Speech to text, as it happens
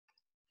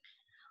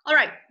All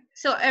right,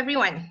 so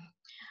everyone,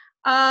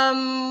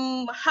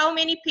 how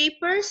many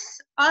papers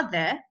are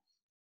there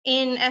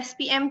in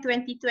SPM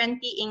 2020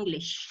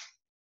 English?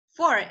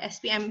 For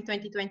SPM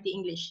 2020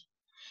 English.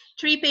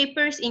 3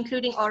 papers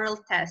including oral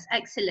test.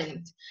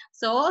 Excellent.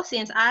 So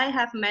since I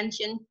have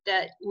mentioned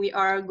that we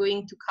are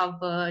going to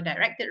cover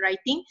directed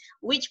writing,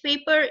 which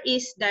paper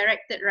is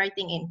directed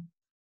writing in?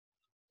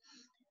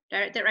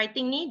 Directed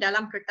writing ni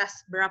dalam kertas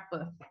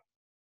berapa?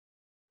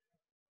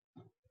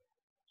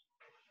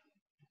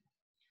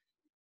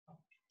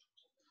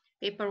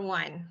 Paper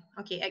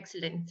 1. Okay,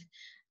 excellent.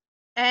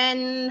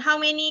 And how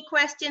many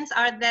questions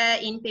are there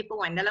in paper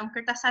 1? Dalam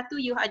kertas 1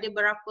 you ada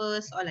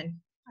berapa soalan?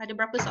 Ada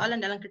berapa soalan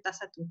dalam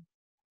kertas 1?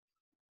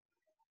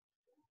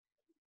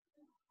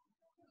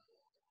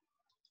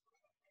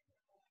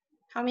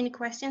 How many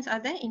questions are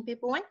there in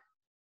paper 1?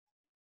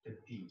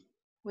 30.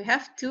 We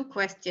have 2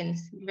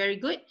 questions. Very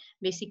good.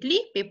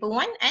 Basically, paper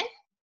 1 and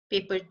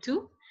paper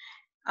 2.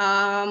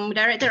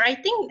 Directed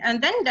writing, and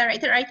then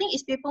directed writing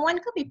is paper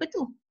 1 ke paper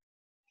 2?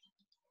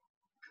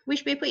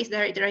 Which paper is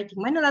directed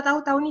writing? Manalah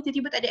tahu tahun ni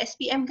tiba-tiba tak ada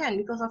SPM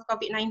kan because of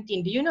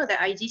COVID-19. Do you know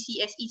that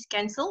IGCSE is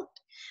cancelled?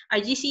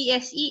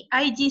 IGCSE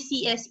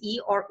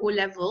or O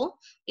level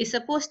is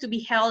supposed to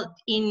be held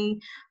in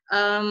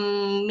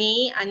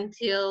May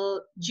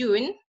until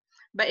June,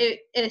 but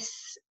it is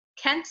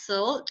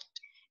cancelled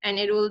and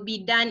it will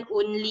be done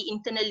only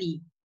internally.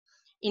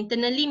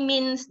 Internally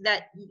means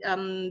that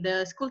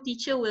the school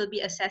teacher will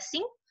be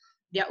assessing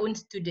their own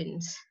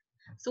students.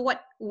 So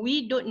what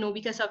we don't know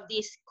because of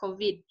this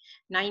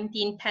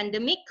COVID-19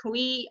 pandemic,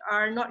 we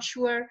are not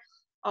sure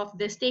of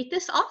the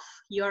status of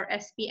your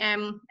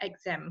SPM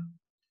exam,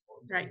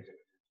 right?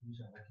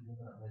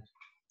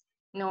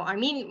 No, I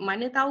mean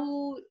mana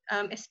tahu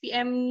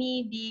SPM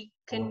ni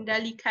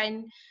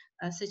dikendalikan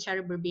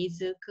secara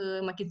berbeza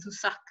ke, makin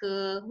susah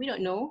ke, we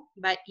don't know,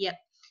 but yeah.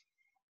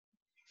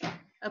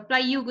 Apply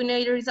you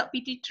guna result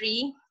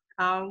PT3,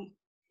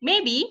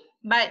 maybe,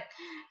 but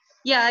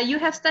yeah, you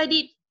have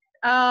studied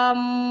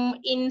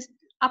in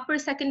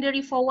upper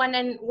secondary for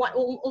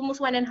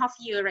almost 1.5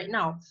 years right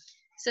now.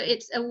 So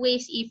it's a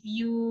waste if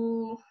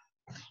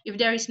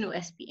there is no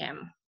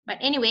SPM.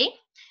 But anyway,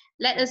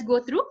 let us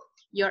go through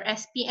your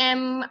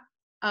SPM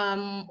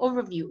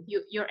overview,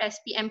 your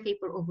SPM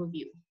paper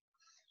overview.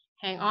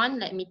 Hang on,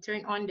 let me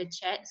turn on the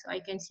chat so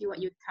I can see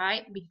what you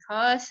type,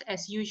 because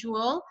as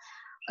usual,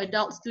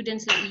 adult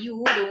students like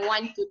you don't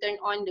want to turn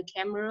on the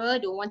camera,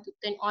 don't want to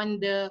turn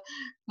on the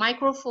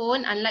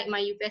microphone, unlike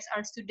my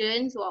UPSR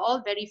students who are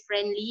all very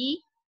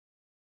friendly.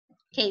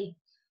 Okay,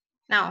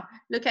 now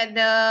look at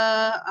the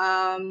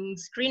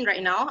screen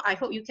right now. I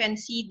hope you can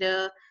see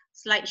the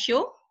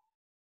slideshow.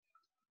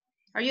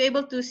 Are you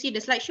able to see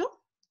the slideshow?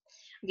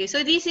 Okay,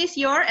 so this is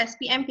your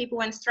SPM paper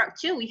 1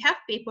 structure. We have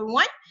paper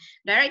 1,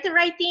 directed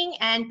writing,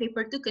 and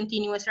paper 2,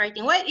 continuous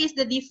writing. What is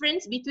the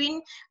difference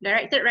between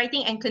directed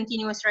writing and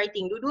continuous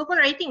writing? Dua-dua pun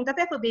writing,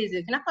 tapi apa beza?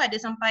 Kenapa ada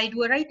sampai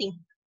 2 writing?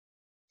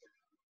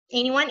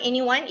 Anyone?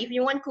 If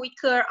you want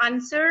quicker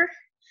answer.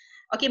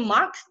 Okay,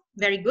 marks,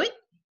 very good.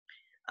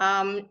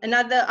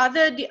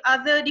 Other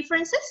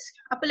differences?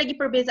 Apa lagi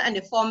perbezaan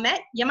dia?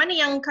 Format. Yang mana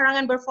yang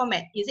karangan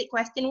berformat? Is it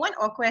question 1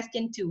 or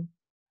question 2?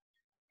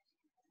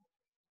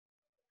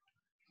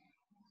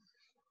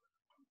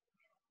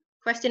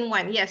 Question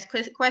 1, yes.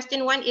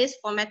 Question 1 is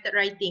formatted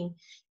writing.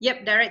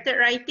 Yep,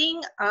 directed writing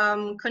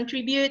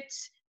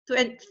contributes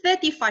to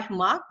 35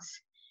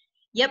 marks.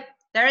 Yep,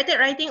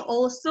 directed writing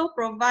also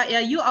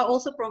you are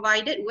also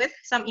provided with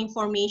some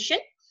information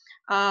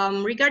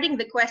regarding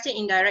the question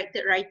in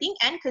directed writing,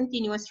 and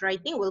continuous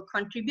writing will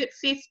contribute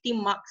 50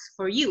 marks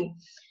for you.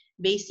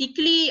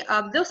 Basically,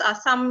 those are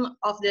some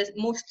of the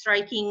most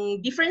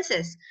striking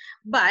differences.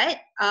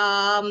 But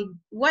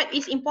what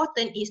is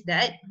important is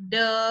that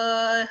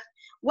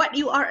what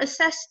you are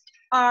assessed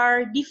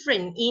are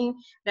different in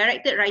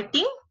directed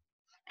writing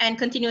and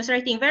continuous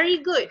writing. Very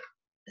good,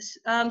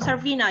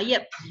 Sarvina.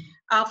 Yep.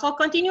 For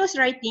continuous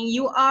writing,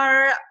 you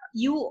are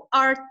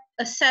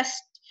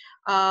assessed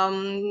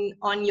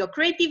on your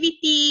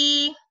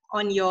creativity,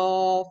 on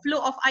your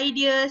flow of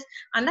ideas.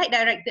 Unlike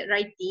directed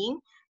writing,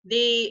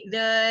 the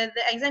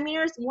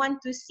examiners want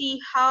to see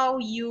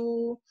how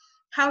you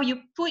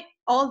put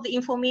all the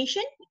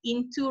information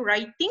into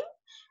writing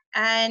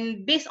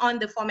and based on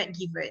the format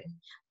given.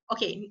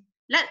 Okay,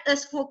 let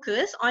us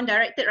focus on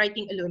directed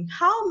writing alone.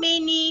 How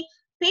many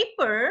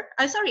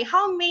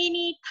how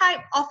many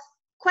type of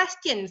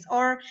questions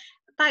or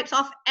types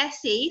of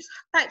essays,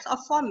 types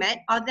of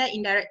format are there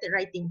in directed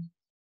writing?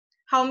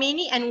 How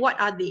many and what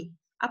are they?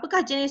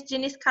 Apakah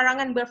jenis-jenis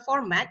karangan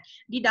berformat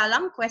di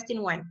dalam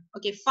question 1?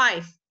 Okay,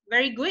 5.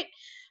 Very good.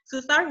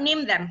 Susar,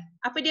 name them.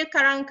 Apa dia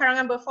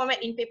karangan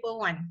berformat in paper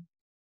 1?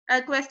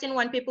 Question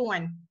 1, paper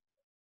 1.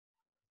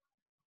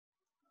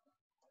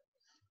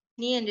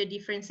 Ni and the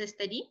differences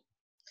tadi.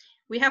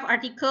 We have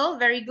article,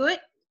 very good.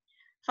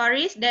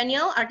 Faris,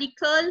 Daniel,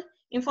 article,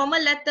 informal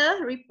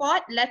letter,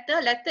 report,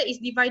 letter. Letter is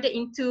divided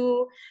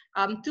into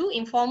 2,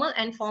 informal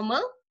and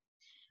formal.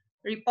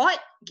 Report,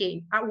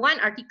 okay. 1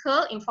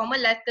 article, informal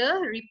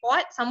letter,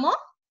 report, some more.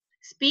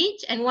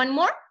 speech, and one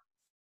more.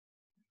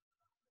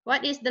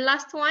 What is the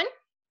last one?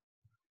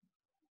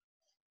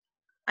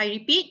 I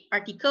repeat,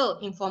 article,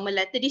 informal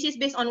letter. This is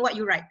based on what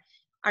you write.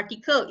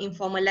 Article,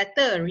 informal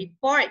letter,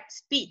 report,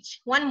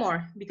 speech. One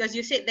more, because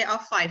you said there are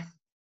 5.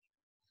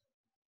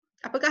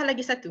 Apakah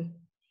lagi satu?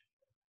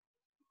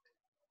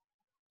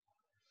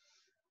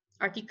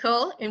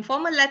 Article,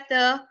 informal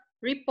letter,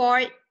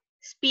 report,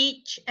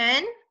 speech,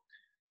 and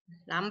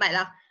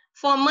lambatlah,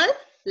 formal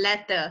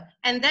letter.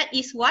 And that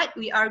is what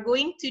we are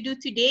going to do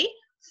today,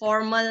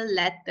 formal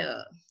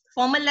letter.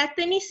 Formal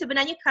letter ni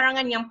sebenarnya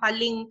karangan yang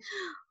paling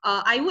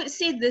I would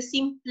say the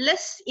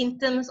simplest in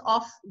terms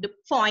of the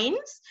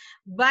points,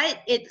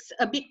 but it's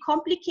a bit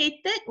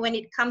complicated when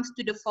it comes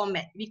to the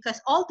format, because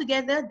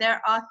altogether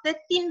there are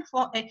 11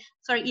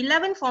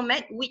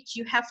 format which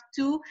you have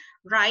to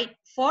write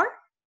for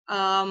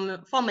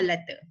formal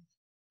letter.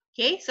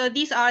 Okay, so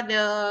these are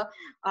the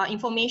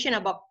information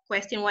about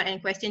question 1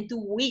 and question 2,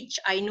 which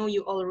I know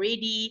you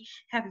already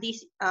have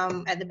this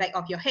at the back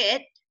of your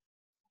head.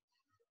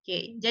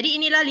 Okay, jadi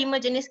inilah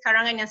 5 jenis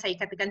karangan yang saya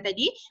katakan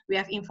tadi. We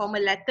have informal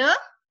letter,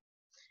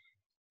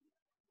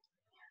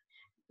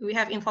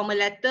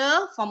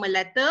 formal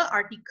letter,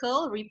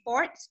 article,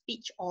 report,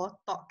 speech or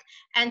talk.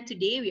 And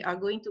today we are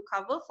going to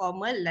cover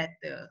formal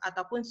letter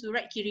ataupun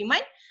surat kiriman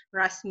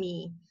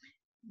rasmi.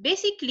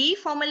 Basically,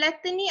 formal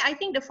letter ni, I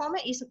think the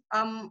format is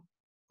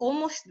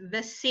almost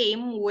the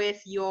same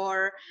with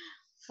your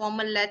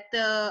formal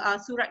letter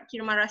surat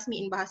kiriman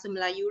rasmi in bahasa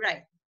Melayu,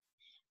 right?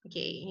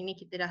 Okay, ini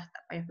kita dah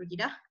tak payah pergi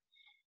dah.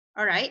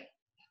 Alright.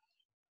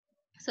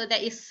 So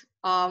that is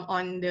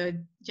on the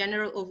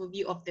general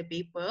overview of the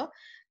paper.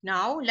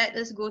 Now let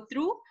us go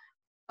through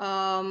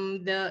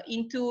let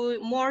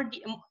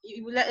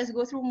us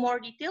go through more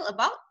detail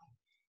about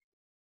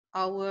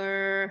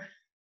our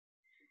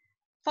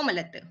formal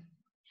letter.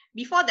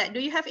 Before that, do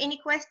you have any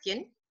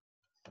question?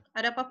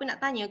 Ada apa-apa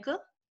nak tanya ke?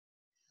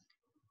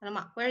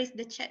 Alamak, where is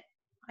the chat?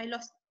 I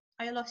lost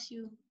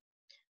you.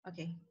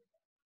 Okay.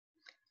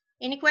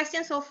 Any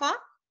questions so far?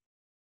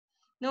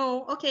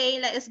 No. Okay,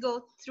 let us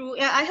go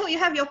through. Yeah, I hope you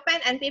have your pen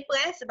and paper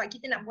sebab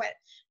kita nak buat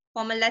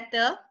formal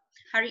letter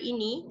hari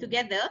ini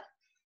together.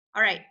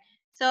 Alright.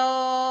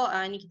 So,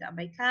 ni kita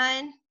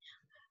abaikan.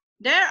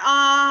 There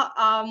are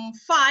 5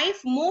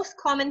 most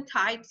common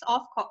types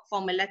of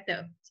formal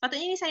letter.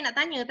 Sepatutnya ni saya nak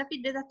tanya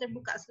tapi dia dah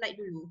terbuka slide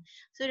dulu.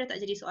 So dia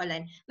tak jadi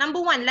soalan. Number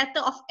 1,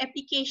 letter of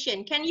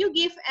application. Can you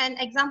give an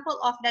example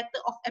of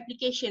letter of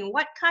application?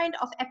 What kind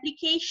of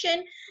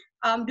application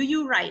do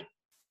you write?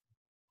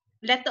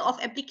 Letter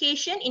of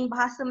application in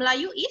bahasa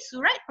Melayu is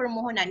surat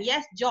permohonan.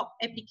 Yes, job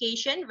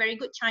application. Very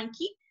good,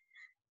 Chanki.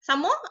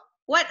 Some more,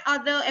 what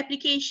other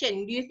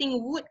application do you think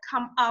would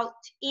come out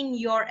in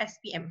your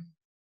SPM?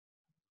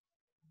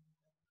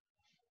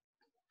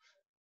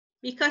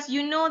 Because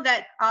you know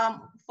that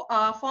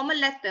formal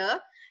letter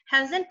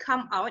hasn't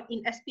come out in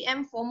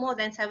SPM for more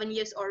than 7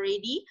 years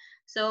already.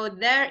 So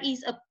there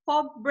is a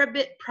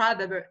probability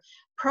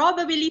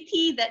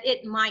that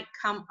it might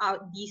come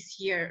out this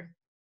year.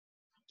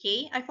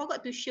 Okay, I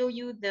forgot to show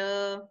you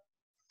the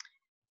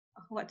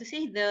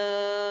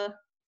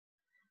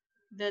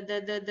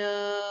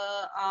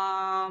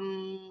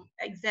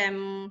exam.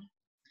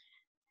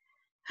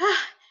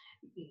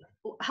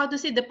 How to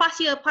say the past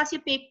year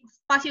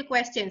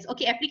questions.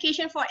 Okay,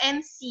 application for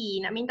MC,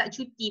 nak minta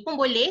cuti pun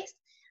boleh.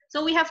 So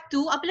we have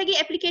 2. Apa lagi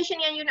application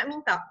yang you nak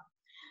minta?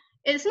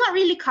 It's not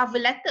really cover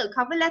letter.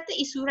 Cover letter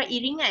is surat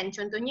iringan.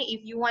 Contohnya,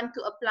 if you want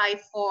to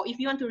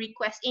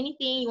request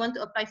anything, you want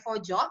to apply for a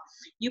job,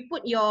 you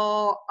put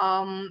your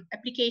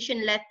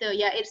application letter.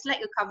 Yeah, it's like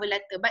a cover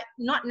letter, but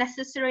not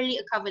necessarily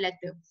a cover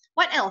letter.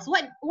 What else?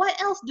 What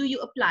else do you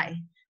apply?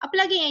 Apa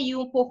lagi yang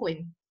you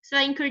pohon?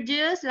 Selain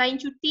kerja, selain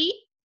cuti?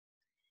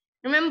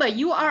 Remember,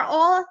 you are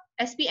all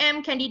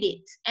SPM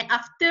candidates. And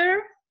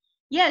after,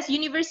 yes,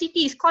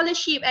 university,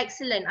 scholarship,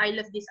 excellent. I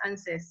love this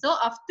answer. So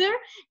after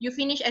you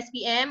finish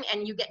SPM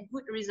and you get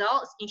good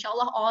results,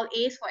 inshallah all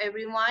A's for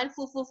everyone.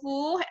 So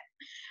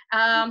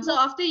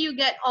after you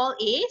get all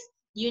A's,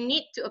 you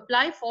need to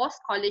apply for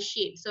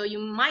scholarship. So you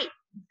might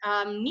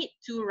need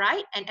to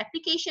write an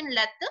application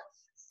letter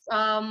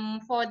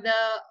for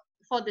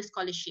the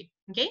scholarship.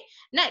 Okay.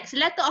 Next,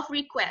 letter of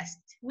request.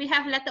 We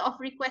have letter of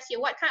request here.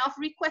 What kind of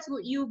request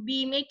would you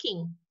be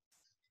making?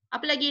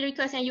 Apa lagi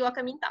request yang you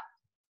akan minta?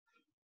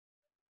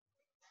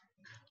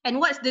 And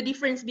what's the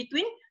difference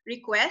between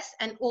request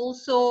and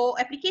also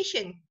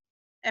application?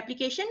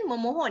 Application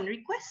memohon,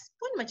 request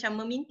pun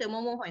macam meminta,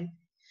 memohon.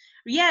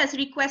 Yes,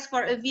 request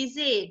for a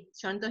visit.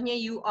 Contohnya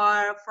you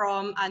are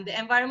from the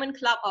Environment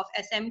Club of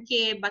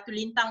SMK Batu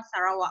Lintang,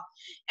 Sarawak,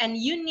 and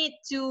you need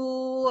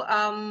to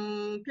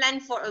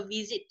plan for a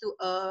visit to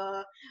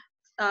a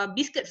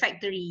biscuit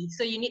factory.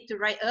 So you need to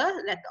write a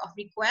letter of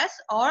request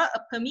or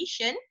a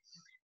permission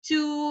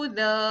to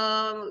the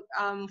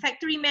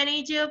factory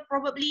manager,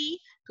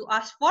 probably to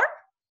ask for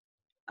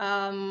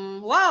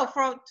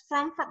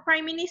from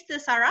Prime Minister.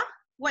 Sarah,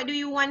 what do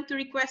you want to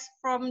request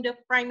from the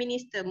Prime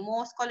Minister?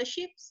 More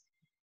scholarships,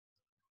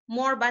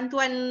 more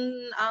bantuan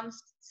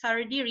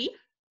sara diri.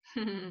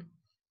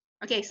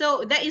 Okay,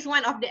 so that is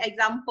one of the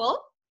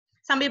example.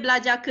 Sambil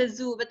belajar ke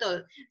zoo,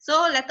 betul.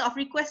 So letter of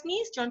request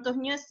ni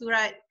contohnya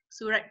surat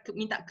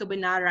minta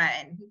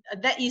kebenaran.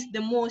 That is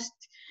the most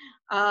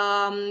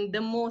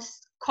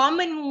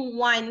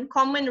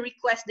common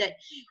request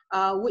that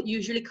would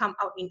usually come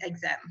out in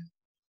exam.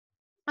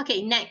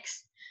 Okay,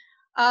 next.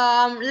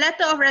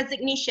 Letter of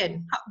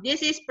resignation.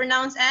 This is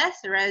pronounced as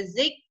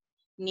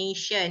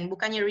resignation.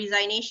 Bukannya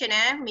resignation,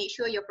 Make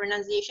sure your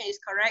pronunciation is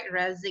correct.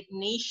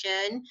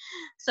 Resignation.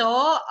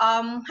 So,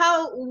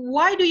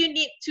 why do you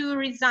need to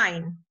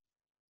resign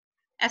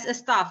as a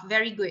staff?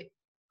 Very good.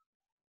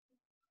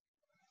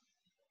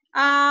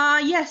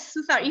 Yes,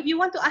 Susar, if you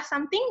want to ask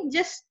something,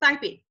 just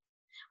type it.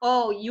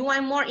 Oh, you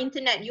want more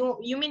internet?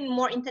 You mean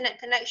more internet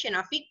connection,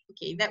 Afiq?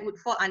 Okay, that would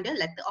fall under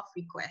letter of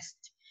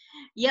request.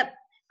 Yep.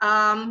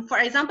 For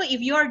example,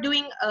 if you are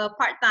doing a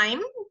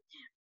part-time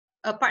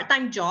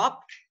job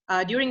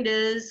during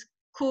the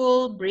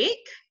school break,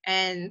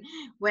 and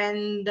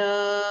when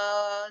the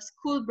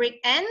school break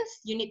ends,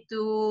 you need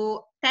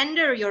to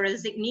tender your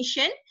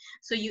resignation.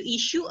 So you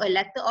issue a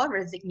letter of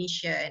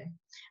resignation.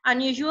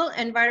 Unusual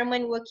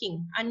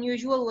working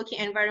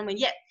environment.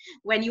 Yep.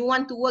 When you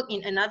want to work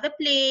in another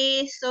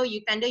place, so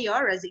you tender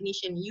your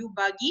resignation. You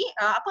bagi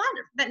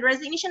that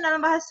resignation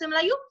dalam bahasa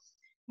Melayu?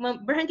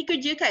 Berhenti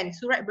kerja kan?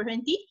 Surat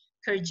berhenti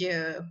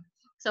kerja.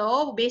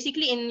 So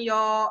basically in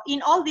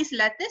all these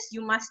letters,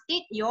 you must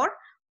state your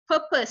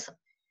purpose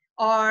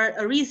or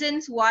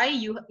reasons why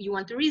you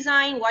want to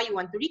resign, why you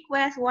want to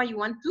request, why you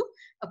want to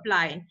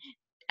apply.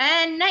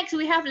 And next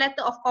we have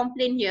letter of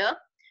complaint here.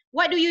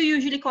 What do you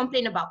usually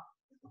complain about?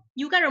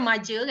 You kan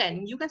remaja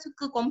kan? You kan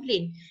suka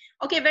complain.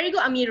 Okay, very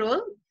good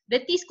Amirul.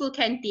 Dirty school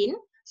canteen.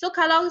 So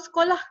kalau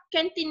sekolah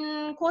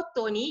kantin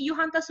kotor ni, you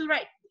hantar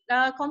surat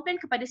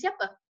complain kepada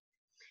siapa?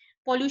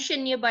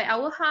 Pollution nearby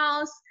our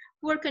house,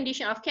 poor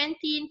condition of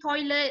canteen,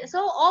 toilet.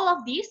 So all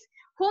of these,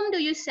 whom do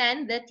you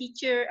send the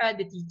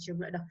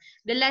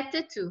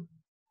letter to?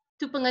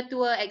 To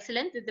pengetua,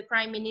 excellent, to the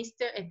prime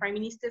minister,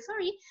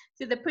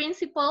 to the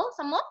principal,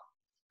 some more.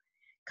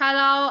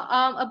 Kalau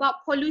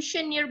about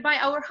pollution nearby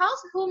our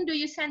house, whom do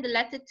you send the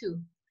letter to?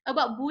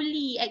 About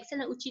bully,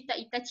 excellent, Uchita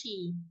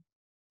Itachi.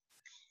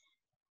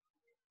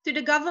 To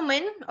the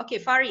government, okay,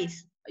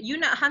 Faris, you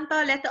nak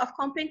hantar letter of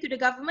complaint to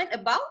the government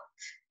about?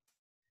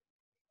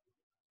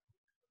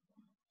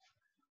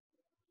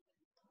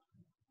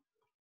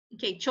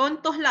 Okay,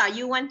 contohlah,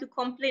 you want to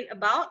complain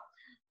about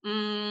a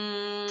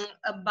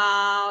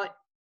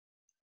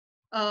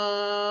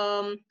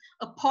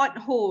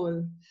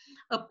pothole.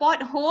 A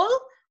pothole,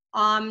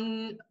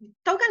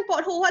 tahu kan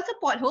pothole? What's a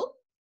pothole?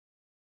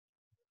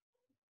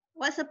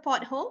 What's a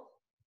pothole?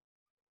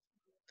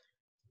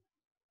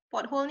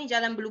 Pothole ni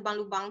jalan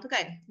berlubang-lubang tu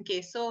kan? Okay,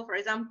 so for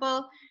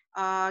example,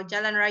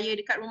 jalan raya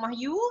dekat rumah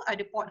you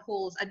ada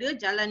potholes, ada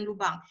jalan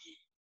lubang.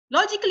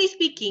 Logically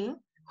speaking,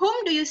 whom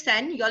do you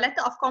send your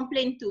letter of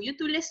complaint to? You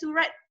tulis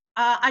surat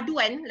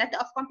aduan, letter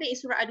of complaint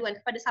is surat aduan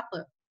kepada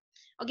siapa?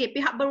 Okay,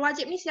 pihak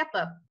berwajib ni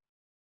siapa?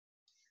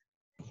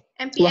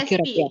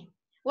 MPSP.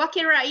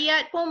 Wakil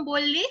rakyat pun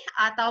boleh,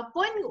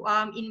 ataupun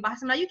in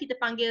bahasa Melayu kita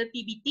panggil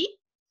PBT.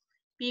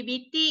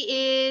 PBT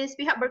is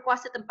pihak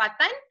berkuasa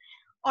tempatan,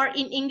 or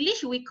in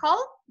English we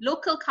call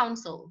local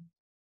council.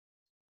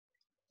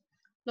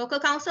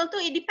 Local council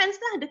tu it depends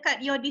lah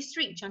dekat your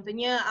district.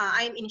 Contohnya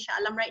I'm in Shah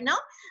Alam right now,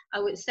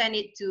 I would send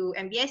it to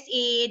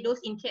MBSA.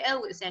 Those in KL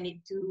would send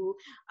it to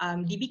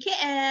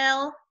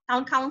DBKL,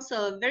 town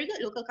council. Very good,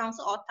 local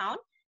council or town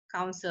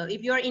council. If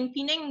you're in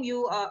Penang,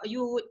 you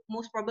would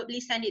most probably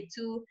send it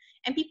to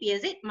MPP,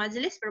 is it?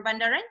 Majlis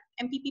Perbandaran,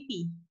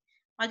 MPPP.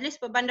 Majlis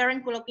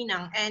Perbandaran Pulau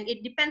Pinang, and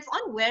it depends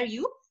on where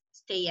you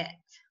stay at.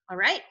 All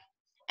right,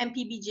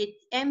 MPJBT,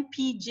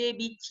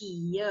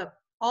 yep,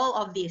 all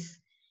of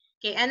this.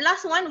 Okay, and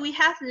last one, we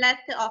have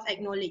letter of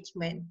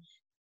acknowledgement.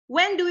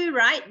 When do we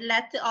write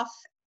letter of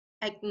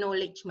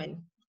acknowledgement?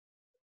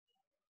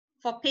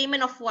 For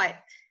payment of what?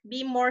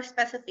 Be more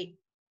specific.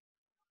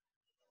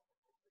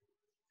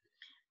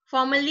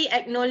 Formally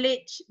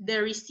acknowledge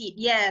the receipt.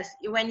 Yes,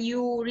 when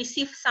you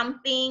receive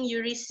something,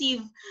 you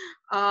receive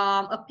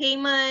a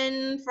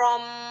payment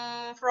from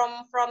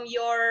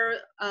your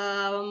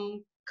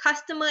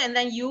customer, and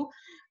then you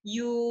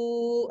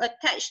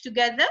attach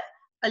together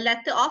a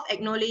letter of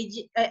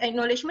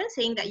acknowledgement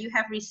saying that you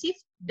have received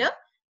the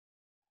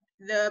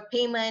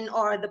payment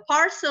or the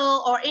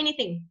parcel or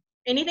anything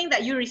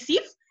that you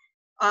receive,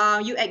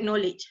 you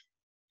acknowledge.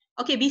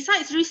 Okay,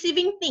 besides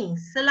receiving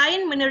things,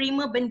 selain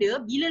menerima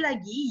benda, bila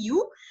lagi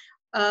you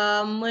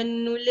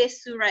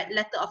menulis surat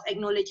letter of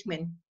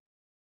acknowledgement?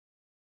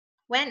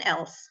 When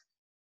else?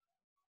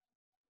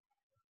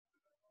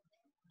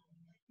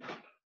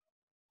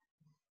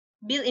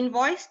 Bill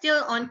invoice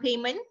still on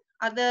payment.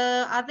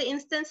 Other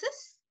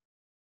instances?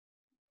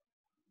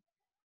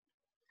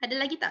 Ada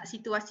lagi tak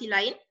situasi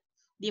lain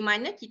di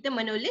mana kita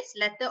menulis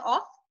letter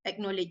of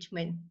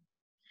acknowledgement?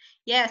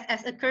 Yes,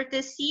 as a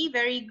courtesy,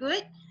 very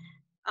good.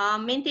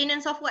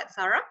 Maintenance of what,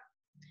 Sarah?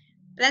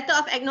 Letter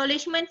of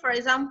acknowledgement, for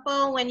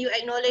example, when you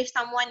acknowledge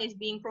someone is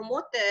being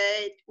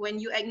promoted, when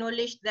you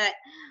acknowledge that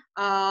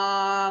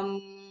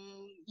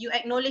you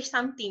acknowledge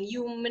something,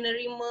 you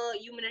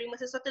menerima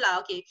sesuatu lah.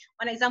 Okay,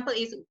 one example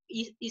is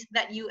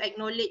that you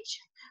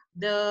acknowledge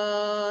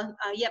the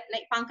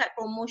naik pangkat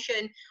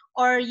promotion,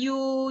 or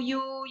you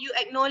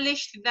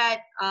acknowledge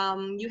that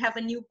you have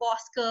a new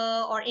boss ke,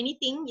 or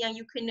anything yang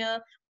you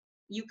kena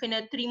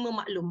terima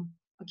maklum.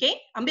 Okay,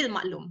 ambil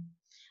maklum.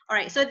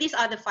 Alright, so these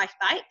are the 5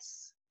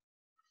 types.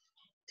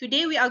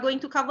 Today we are going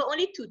to cover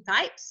only 2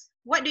 types.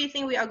 What do you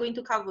think we are going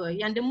to cover?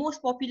 Yang the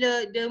most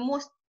popular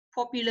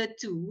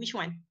 2, which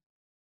one?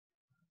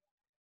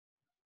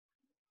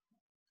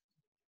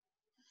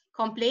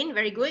 Complaint,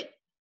 very good.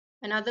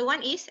 Another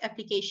one is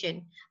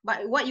application.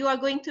 But what you are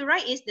going to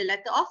write is the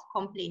letter of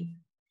complaint.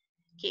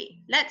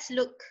 Okay, let's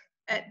look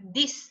at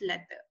this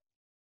letter.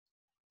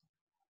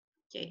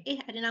 Okay,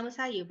 ada nama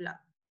saya pula.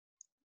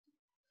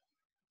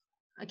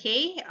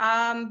 Okay,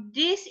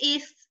 this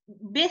is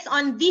based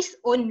on this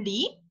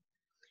only.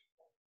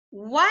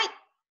 What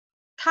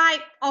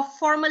type of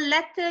formal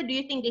letter do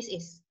you think this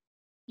is?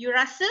 You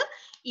rasa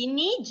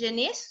ini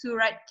jenis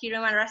surat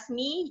kiriman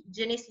rasmi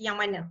jenis yang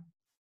mana?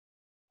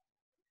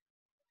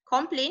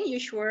 Complaint,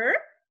 you sure?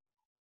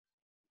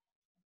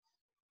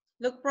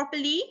 Look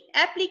properly.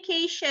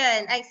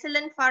 Application,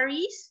 excellent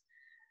Faris,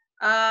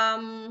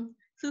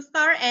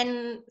 Sustar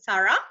and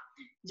Sarah.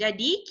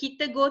 Jadi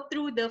kita go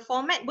through the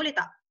format, boleh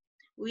tak?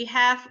 We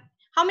have,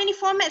 how many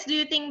formats do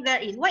you think there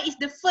is? What is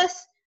the first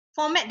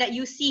format that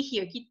you see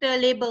here? Kita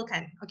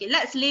labelkan. Okay,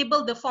 let's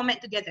label the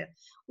format together.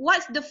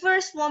 What's the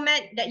first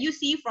format that you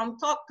see from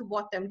top to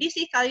bottom? This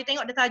is kalau you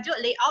tengok the tajuk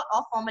layout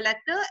of formal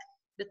letter,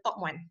 the top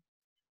one.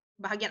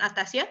 Bahagian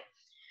atas ya.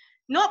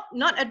 Nope,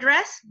 not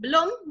address.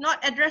 Belum,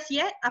 not address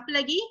yet. Apa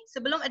lagi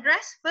sebelum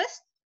address?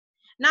 First,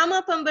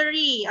 nama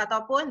pemberi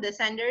ataupun the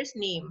sender's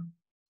name.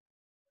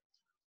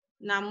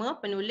 Nama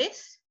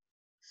penulis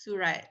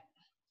surat.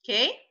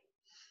 Okay.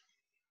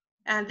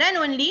 And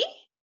then only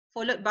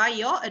followed by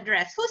your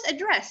address. Whose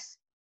address?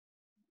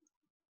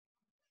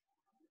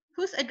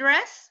 Whose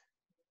address?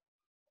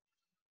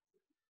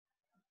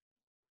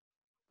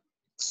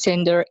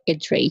 Sender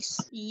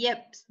address.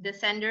 Yep, the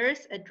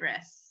sender's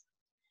address.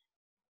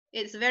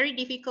 It's very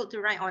difficult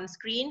to write on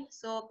screen,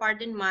 so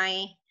pardon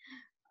my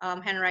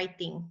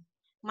handwriting.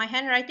 My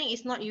handwriting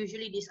is not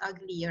usually this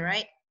ugly,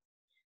 right?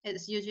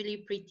 It's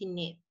usually pretty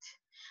neat.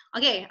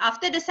 Okay,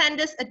 after the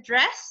sender's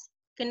address,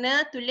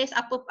 kena tulis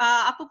apa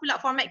pula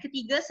format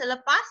ketiga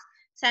selepas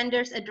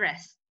sender's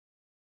address?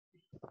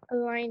 A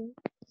line.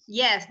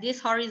 Yes, this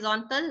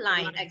horizontal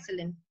line.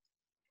 Excellent.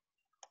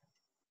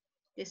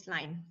 This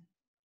line.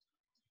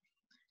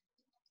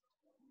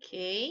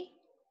 Okay.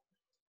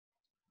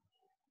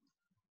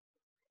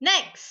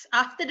 Next,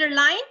 after the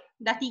line,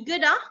 dah 3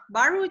 dah.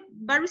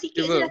 Baru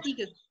sikit je dah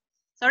 3.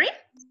 Sorry?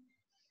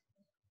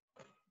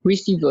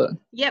 Receiver.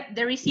 Yep,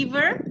 the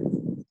receiver.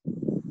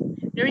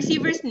 The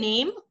receiver's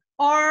name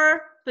or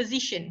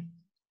position.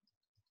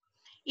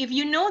 If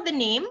you know the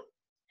name,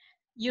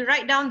 you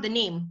write down the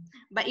name.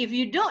 But if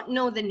you don't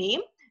know the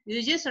name, you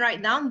just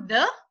write down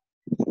the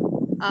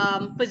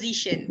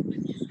position.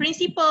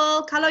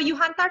 Principal, kalau you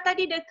hantar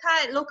tadi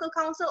dekat local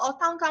council or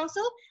town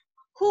council,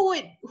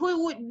 what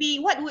would be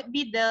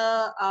the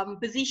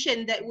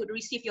position that would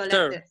receive your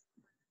letter?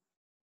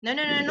 No.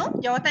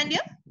 Jawatan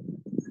dia?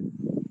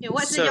 Yeah,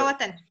 what's the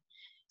jawatan?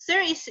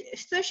 Sir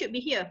should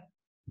be here.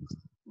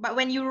 But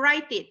when you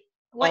write it,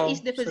 what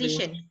is the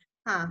position?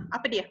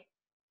 Apa dia?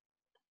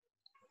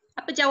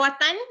 Apa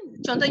jawatan?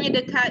 Contohnya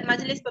dekat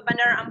Majlis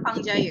Perbandaran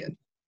Ampang Jaya.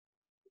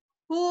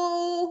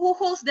 Who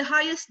holds the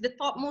highest, the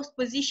topmost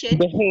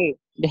position?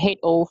 The head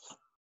of.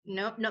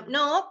 Nope.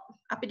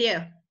 Apa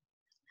dia?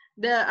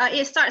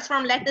 It starts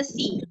from letter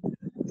C.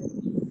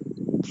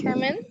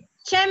 Chairman.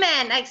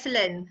 Chairman,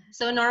 excellent.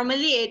 So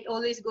normally it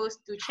always goes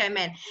to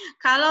chairman.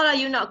 Kalau lah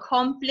you nak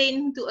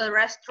complain to a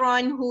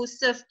restaurant who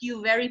served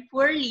you very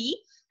poorly,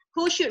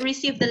 who should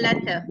receive the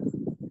letter?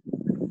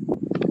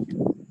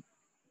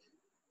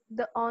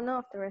 The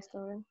owner of the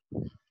restaurant.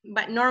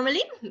 But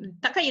normally,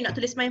 takkan you nak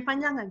tulis main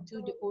panjang kan?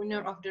 To the owner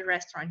of the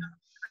restaurant.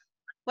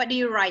 What do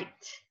you write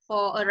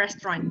for a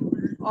restaurant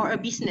or a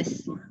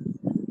business?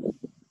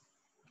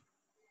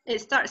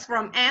 It starts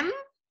from M.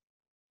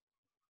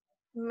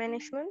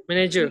 Management.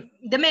 Manager.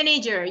 The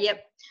manager,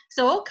 yep.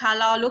 So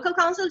kalau local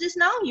council just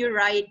now, you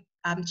write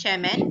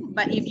chairman.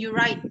 But if you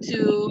write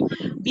to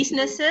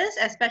businesses,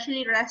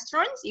 especially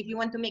restaurants, if you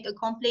want to make a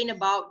complaint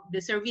about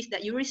the service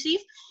that you receive,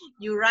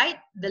 you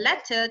write the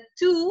letter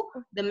to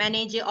the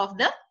manager of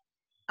the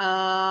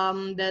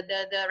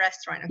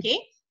restaurant, okay?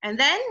 And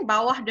then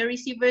bawah the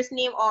receiver's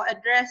name or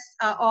address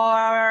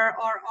or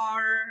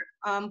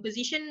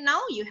position, now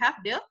you have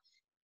the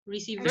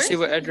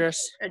receiver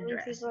address.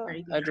 Address. Receiver.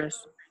 Very good. Address.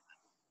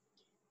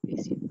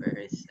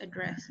 Receiver's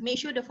address. Make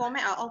sure the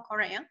format are all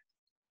correct, yeah.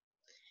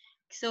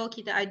 So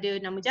kita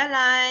ada nama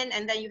jalan,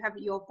 and then you have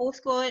your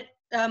postcode.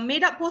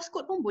 Made up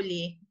postcode pun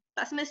boleh.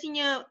 Tak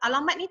semestinya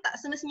alamat ni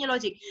tak semestinya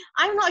logik.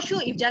 I'm not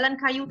sure if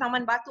Jalan Kayu,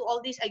 Taman Batu,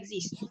 all this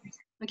exist.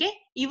 Okay,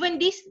 even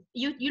this,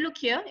 you look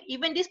here,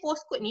 even this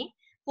postcode ni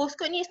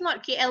is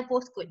not KL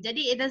postcode.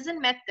 Jadi it doesn't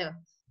matter.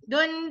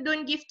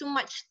 Don't give too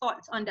much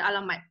thoughts on the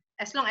alamat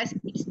as long as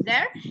it's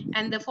there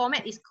and the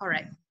format is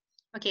correct.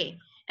 Okay,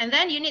 and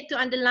then you need to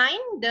underline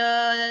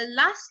the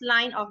last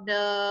line of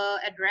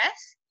the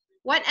address.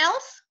 What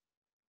else?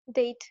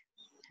 Date.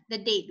 The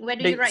date. Where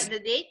do you Dates. write the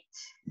date?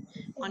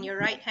 On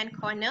your right hand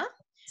corner.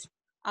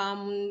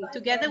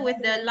 Together with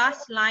the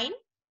last line,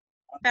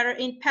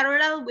 in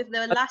parallel with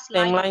the last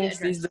Same line of the line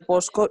address. with the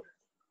postcode.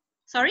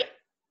 Sorry?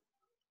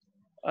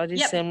 Are the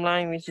Yep. same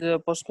line with the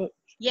postcode?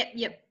 Yep.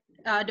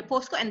 The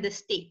postcode and the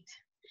state.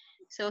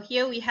 So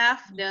here we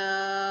have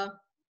the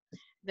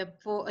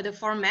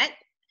format.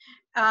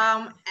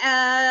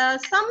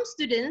 Some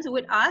students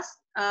would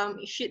ask,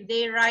 should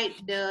they write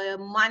the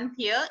month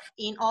here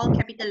in all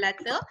capital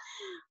letter?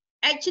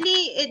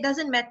 Actually, it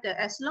doesn't matter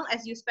as long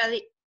as you spell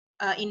it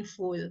in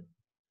full.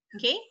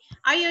 Okay.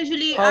 How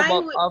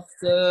about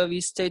after we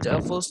state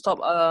a full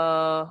stop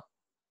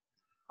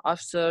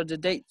after the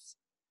date?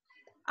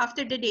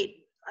 After the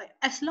date,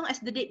 as long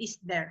as the date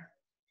is there.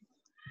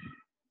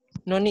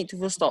 No need to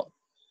full stop.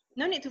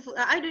 No need to.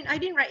 I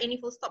didn't write any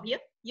full stop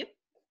here. Yep.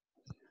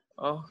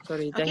 Oh,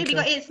 sorry. Okay, Thank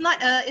because you. it's not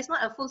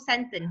a full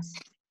sentence.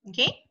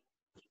 Okay.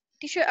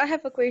 Teacher, I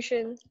have a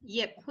question.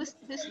 Yep. Who's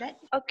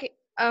that? Okay.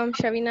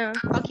 Shavina.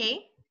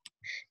 Okay.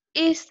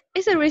 Is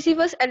the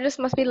receiver's address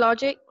must be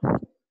logic?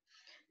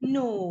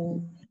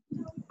 No.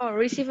 Oh,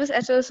 receiver's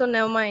address, so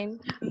never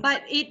mind.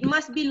 But it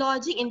must be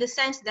logic in the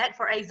sense that,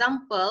 for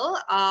example,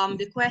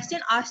 the question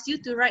asks you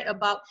to write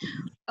about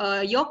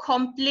your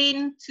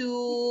complaint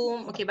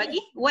to. Okay, bagi.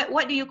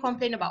 What do you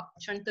complain about?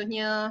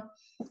 Contohnya,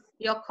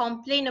 your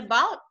complaint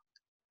about.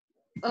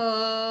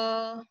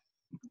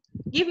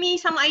 Give me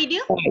some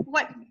idea.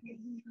 What?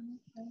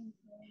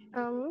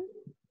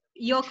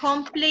 Your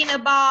complaint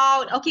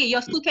about. Okay, your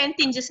school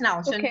canteen just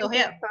now.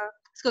 Contohnya.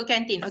 School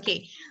canteen.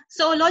 Okay.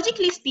 So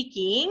logically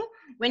speaking,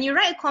 when you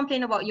write a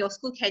complaint about your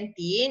school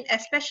canteen,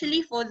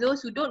 especially for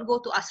those who don't go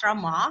to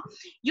asrama,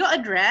 your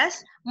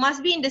address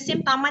must be in the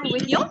same taman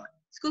with your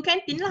school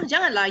canteen lah.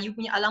 Janganlah you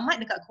punya alamat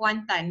dekat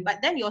Kuantan,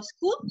 but then your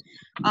school,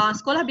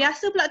 sekolah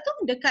biasa pula tu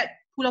dekat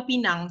Pulau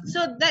Pinang.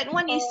 So that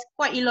one is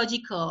quite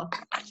illogical.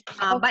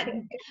 But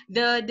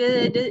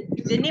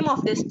the name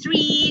of the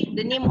street,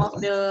 the name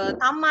of the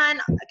taman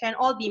can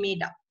all be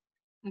made up.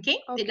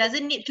 Okay? It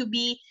doesn't need to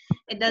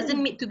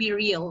be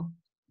real.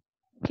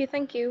 Okay,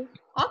 thank you.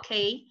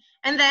 Okay.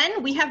 And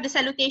then we have the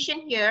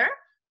salutation here,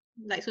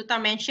 like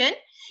Sutar mentioned.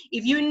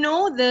 If you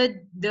know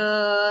the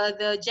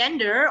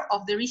gender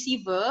of the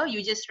receiver,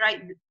 you just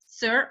write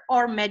sir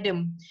or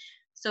madam.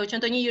 So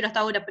contohnya you dah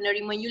tahu dah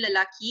penerima you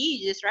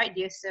lelaki, you just write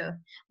dear sir.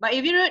 But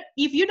if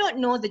you don't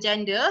know the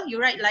gender, you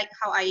write like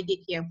how I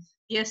did here.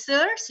 Dear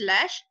sir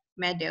 /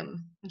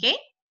 madam. Okay?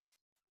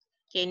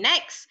 Okay,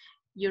 next.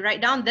 You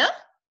write down the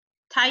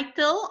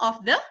title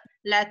of the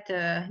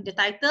letter. The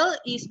title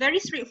is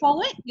very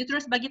straightforward. You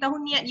terus bagi tahu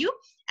niat you.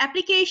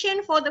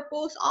 Application for the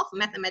post of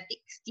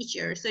mathematics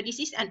teacher. So this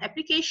is an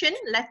application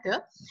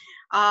letter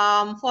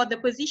for the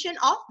position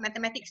of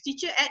mathematics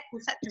teacher at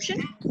Pusat Tuition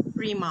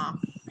Prima.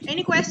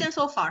 Any questions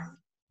so far?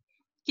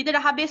 Kita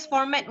dah habis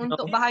format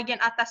untuk bahagian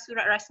atas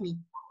surat rasmi.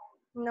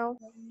 No.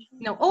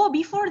 No. Oh,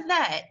 before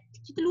that,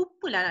 kita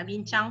lupa lah nak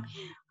bincang.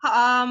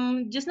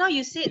 Just now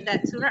you said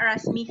that surat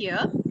rasmi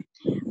here,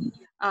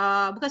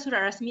 bukan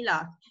surat rasmi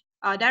lah.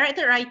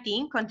 Directed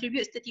writing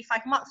contributes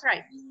 35 marks,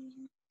 right?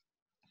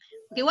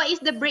 Okay, what is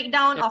the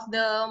breakdown of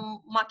the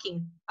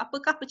marking?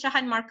 Apakah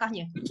pecahan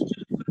markahnya?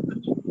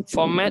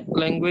 Format,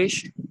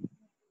 language.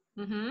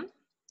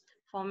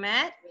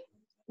 Format,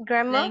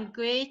 Grammar.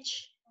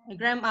 language,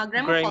 grammar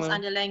falls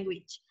under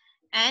language,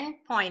 and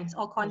points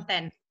or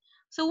content.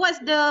 So what's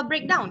the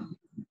breakdown?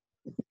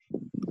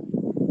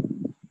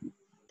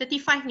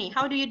 35 ni,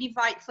 how do you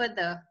divide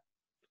further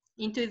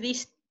into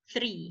these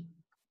three?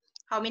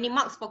 How many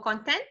marks for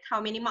content, how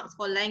many marks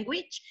for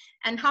language,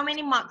 and how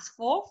many marks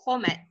for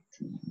format?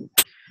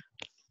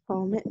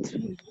 Format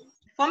 3.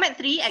 Format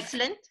 3,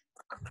 excellent.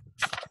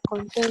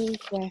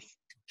 Content 12.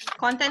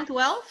 Content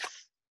 12,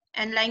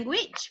 and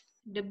language,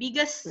 the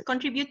biggest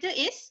contributor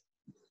is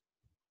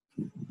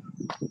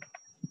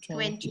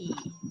 20.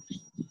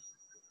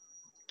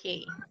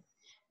 Okay.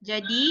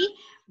 Jadi,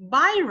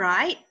 by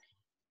right,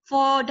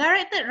 for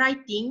directed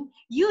writing,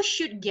 you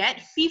should get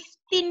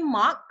 15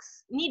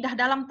 marks. Ni dah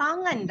dalam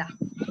tangan dah.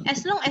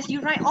 As long as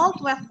you write all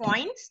 12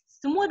 points,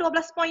 semua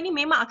 12 point ni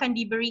memang akan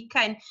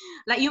diberikan.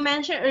 Like you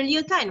mentioned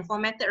earlier kan, for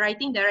method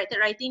writing, directed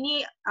writing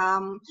ni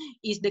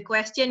is the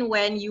question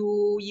when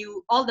you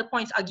all the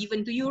points are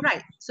given to you,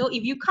 right? So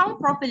if you count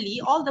properly,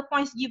 all the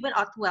points given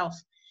are 12.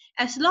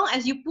 As long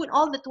as you put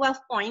all the 12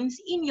 points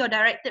in your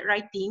directed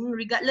writing,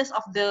 regardless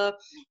of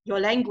your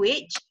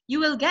language, you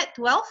will get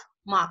 12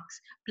 marks.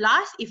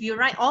 Plus, if you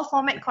write all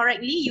format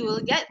correctly, you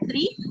will get 3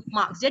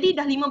 marks. Jadi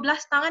dah 15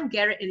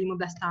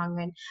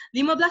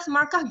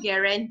 markah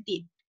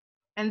guaranteed.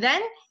 And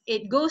then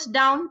it goes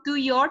down to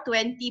your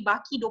 20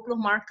 baki 20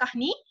 markah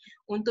ni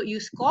untuk you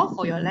score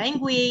for your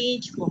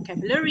language,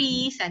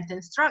 vocabulary,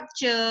 sentence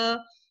structure,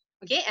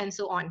 okay, and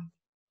so on.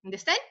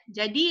 Understand?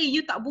 Jadi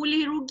you tak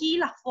boleh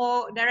rugilah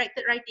for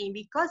directed writing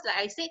because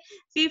like I said,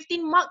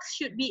 15 marks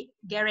should be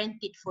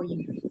guaranteed for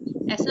you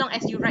as long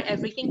as you write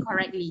everything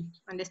correctly.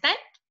 Understand?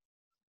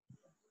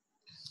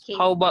 Okay.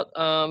 How about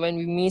when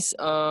we miss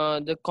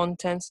the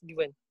contents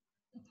given?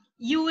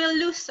 You will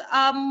lose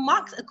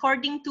marks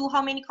according to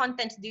how many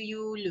contents do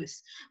you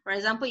lose. For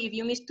example, if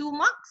you miss 2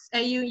 marks,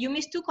 you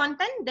miss 2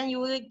 content, then you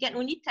will get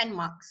only 10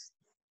 marks.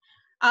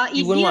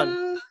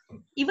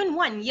 Even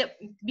one, yep,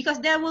 because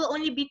there will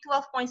only be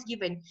 12 points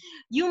given.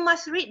 You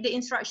must read the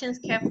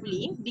instructions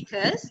carefully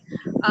because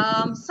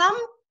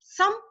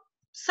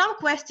some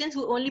questions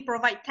will only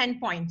provide 10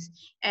 points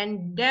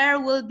and there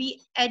will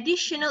be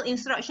additional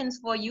instructions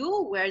for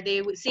you where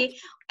they would say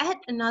add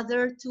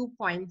another 2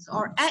 points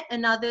or add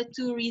another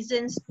 2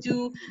 reasons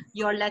to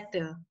your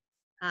letter.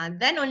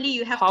 Then only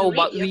you have to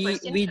read your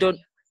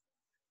question.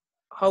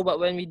 How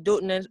about when we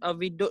don't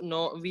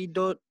know, we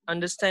don't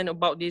understand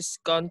about this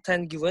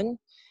content given,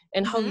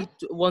 and how we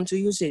want to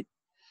use it?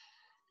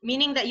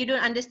 Meaning that you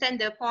don't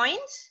understand the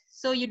points,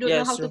 so you don't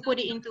know how to put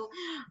it into.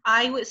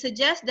 I would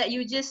suggest that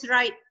you just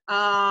write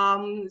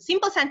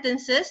simple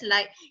sentences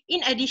like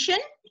in addition.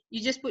 You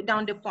just put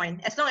down the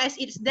point. As long as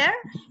it's there,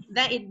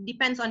 then it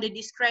depends on the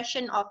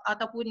discretion of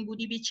ataupun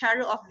budi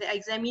bicara of the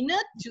examiner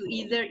to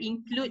either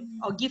include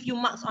or give you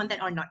marks on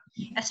that or not.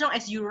 As long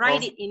as you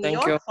write it in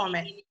your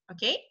format.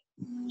 Okay.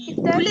 If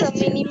there's a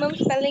minimum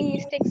spelling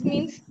mistakes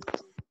means?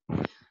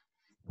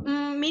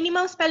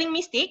 Minimum spelling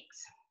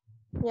mistakes?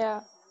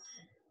 Yeah.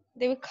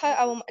 They will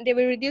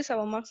reduce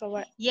our marks or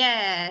what?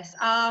 Yes.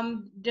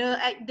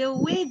 The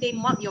way they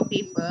mark your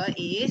paper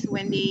is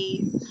when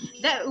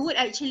that would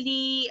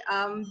actually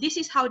this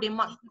is how they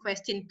mark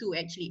question 2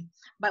 actually.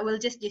 But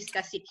we'll just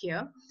discuss it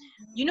here.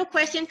 You know,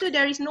 question 2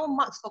 there is no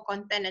marks for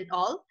content at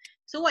all.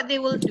 So what they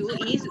will do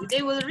is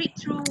they will read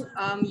through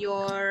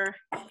your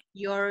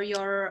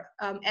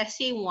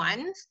essay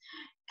once,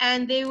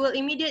 and they will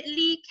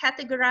immediately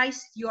categorize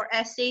your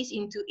essays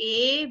into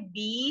A,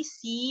 B,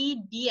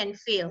 C, D, and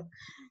fail.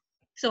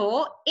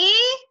 So A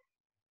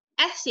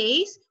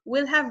essays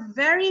will have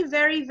very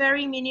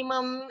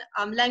minimum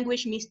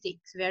language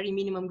mistakes, very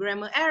minimum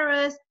grammar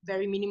errors,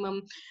 very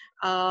minimum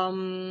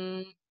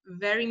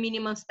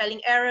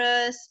spelling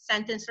errors,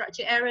 sentence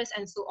structure errors,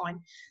 and so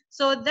on.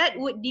 So that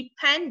would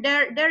depend.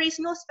 There is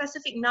no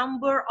specific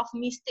number of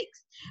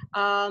mistakes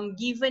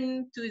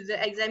given to the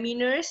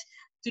examiners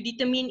to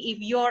determine if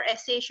your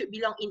essay should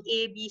belong in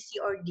A, B, C,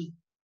 or D.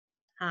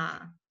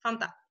 Faham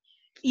tak?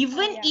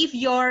 Even if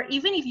your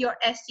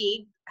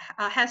essay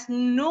has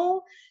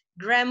no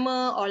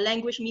grammar or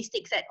language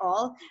mistakes at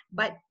all,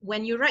 but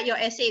when you write your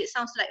essay, it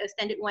sounds like a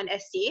standard 1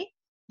 essay,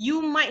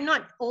 you might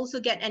not also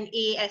get an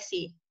A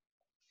essay.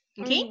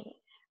 Okay?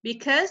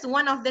 Because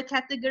one of the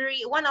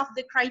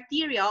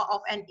criteria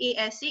of an A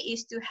essay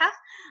is to have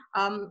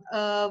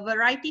a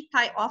variety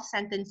type of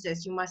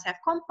sentences. You must have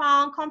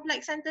compound,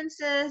 complex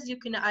sentences, you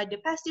can add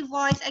the passive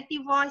voice,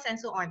 active voice, and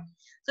so on.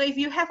 So if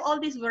you have all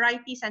these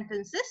variety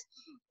sentences,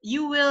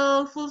 you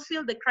will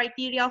fulfill the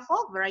criteria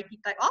for variety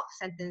type of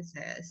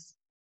sentences.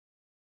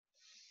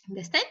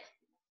 Understand?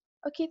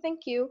 Okay,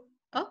 thank you.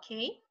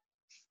 Okay.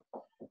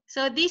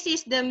 So this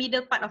is the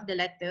middle part of the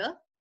letter.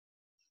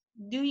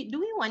 Do we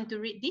want to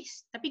read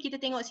this? Tapi kita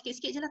tengok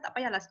sikit-sikit je lah, tak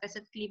payahlah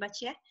specifically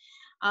baca.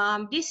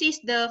 This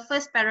is the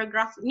first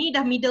paragraph. Ni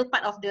dah middle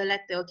part of the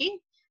letter, okay?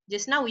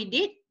 Just now we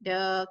did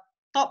the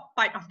top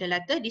part of the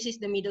letter. This is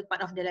the middle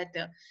part of the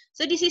letter.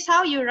 So this is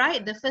how you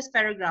write the first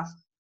paragraph.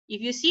 If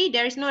you see,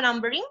 there is no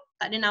numbering,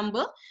 tak ada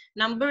number.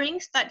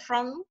 Numbering start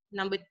from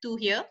number 2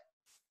 here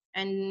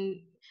and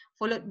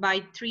followed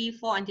by 3,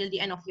 4 until the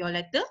end of your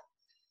letter.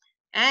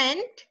 And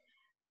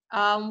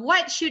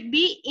what should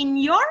be in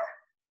your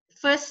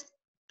first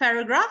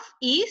paragraph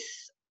is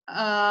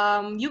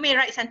you may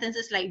write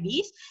sentences like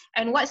this,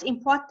 and what's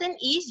important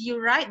is you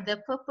write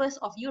the purpose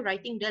of you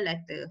writing the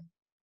letter.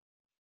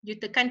 You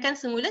tekankan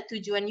semula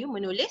tujuan you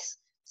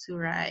menulis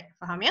surat.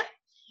 Faham ya?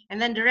 And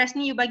then the rest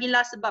ni you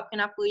bagilah sebab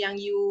kenapa yang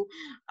you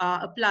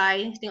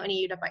apply. Tengok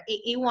ni you dapat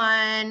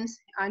A1.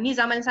 Ni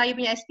zaman saya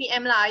punya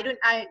SPM lah.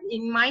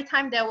 In my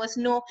time there was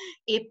no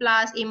A+,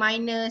 A-,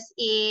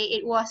 A.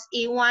 It was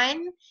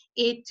A1,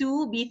 A2,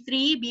 B3,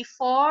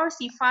 B4,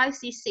 C5,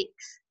 C6.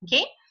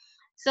 Okay?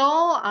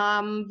 So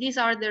these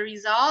are the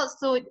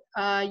results. So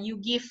you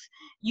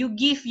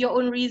give your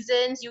own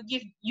reasons.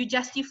 You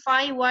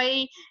justify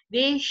why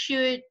they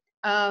should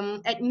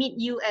admit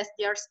you as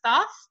their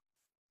staff.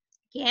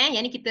 Okay,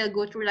 yang ni kita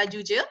go through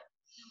laju je.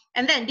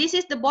 And then this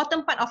is the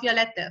bottom part of your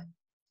letter.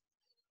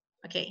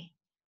 Okay.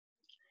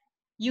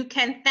 You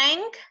can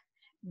thank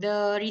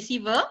the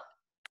receiver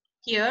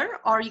here,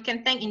 or you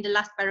can thank in the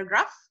last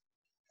paragraph.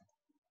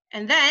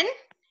 And then,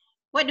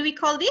 what do we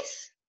call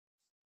this?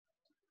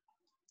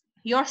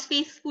 Yours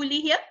faithfully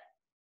here.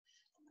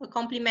 A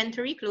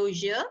complimentary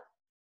closure.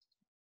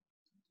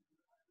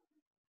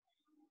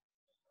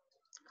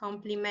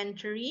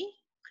 Complimentary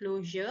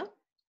closure.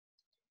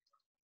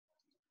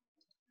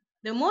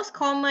 The most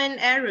common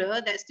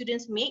error that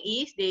students make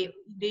is they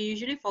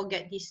usually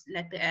forget this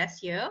letter S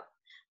here.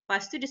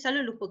 Lepas tu dia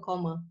selalu lupa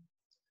comma.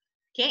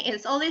 Okay,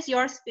 it's always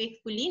yours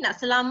faithfully.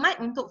 Nak selamat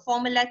untuk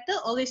formal letter,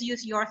 always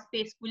use yours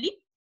faithfully.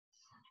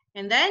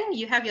 And then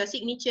you have your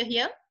signature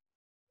here.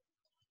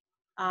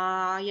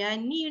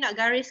 Yang ni you nak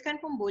gariskan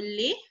pun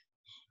boleh.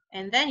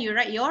 And then you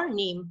write your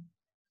name.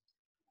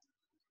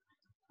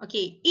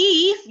 Okay,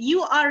 if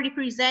you are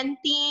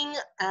representing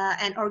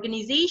an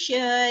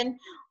organization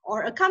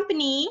or a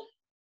company,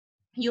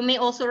 you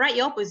may also write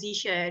your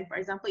position. For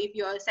example, if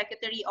you are a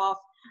secretary of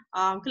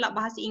Kelab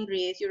Bahasa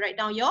Inggeris, you write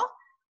down your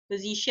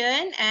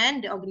position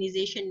and the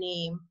organization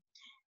name.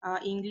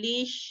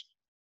 English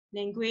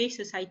Language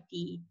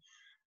Society.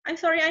 I'm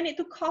sorry, I need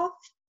to cough.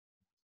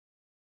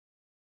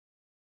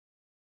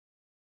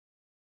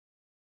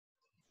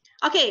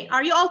 Okay,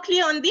 are you all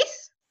clear on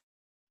this?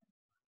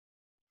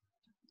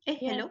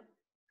 Hello.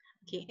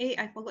 Okay,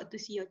 I forgot to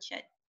see your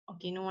chat.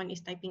 Okay, no one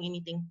is typing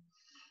anything.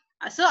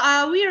 So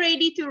are we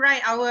ready to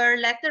write our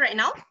letter right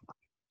now?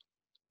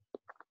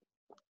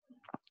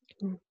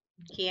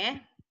 Okay.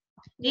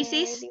 This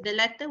is the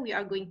letter we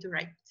are going to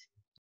write.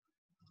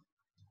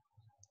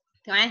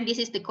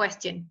 This is the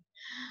question.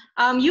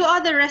 You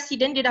are the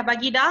resident, dia dah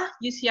bagi dah,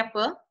 you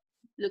siapa?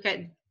 Look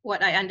at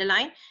what I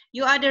underline.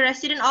 You are the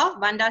resident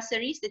of Bandar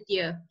Seri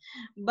Setia.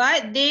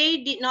 But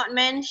they did not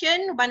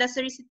mention Bandar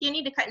Seri Setia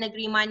ni dekat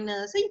negeri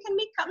mana. So you can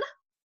make up lah.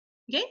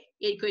 Okay,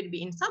 it could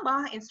be in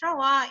Sabah, in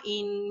Sarawak,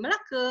 in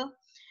Melaka.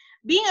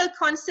 Being a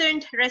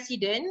concerned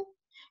resident,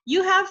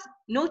 you have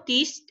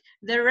noticed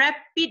the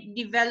rapid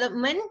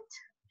development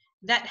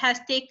that has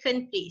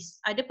taken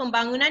place. Ada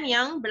pembangunan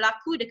yang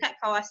berlaku dekat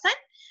kawasan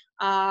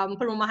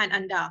perumahan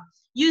anda.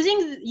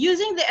 Using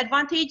the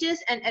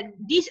advantages and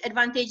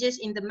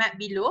disadvantages in the map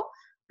below,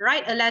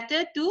 write a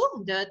letter to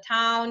the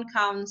town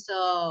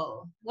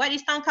council. What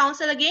is town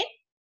council again?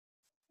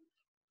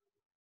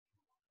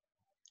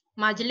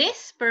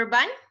 Majlis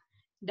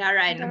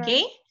Perbandaran.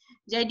 Okay.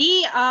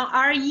 Jadi,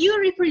 are you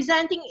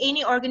representing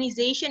any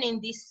organization in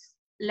this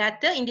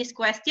letter, in this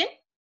question?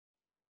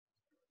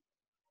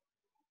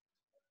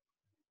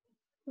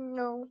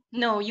 No.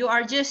 No, you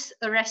are just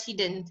a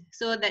resident.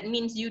 So that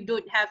means you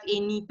don't have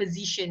any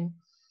position.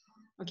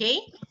 Okay.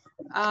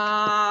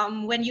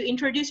 When you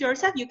introduce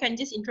yourself, you can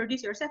just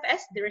introduce yourself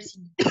as the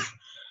resident.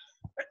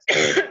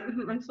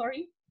 I'm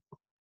sorry.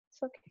 It's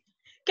okay.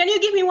 Can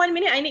you give me 1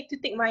 minute? I need to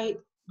take my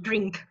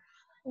drink.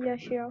 Yeah,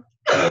 sure.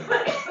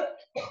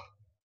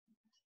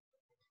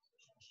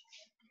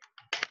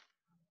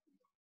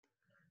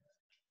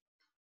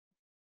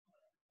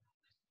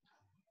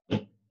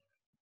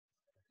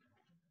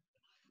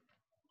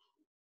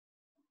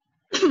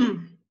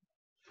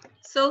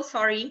 So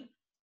sorry.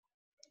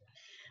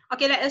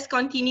 Okay, let us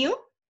continue.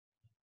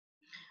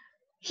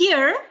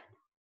 Here,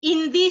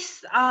 in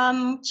this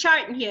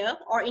chart here,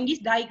 or in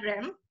this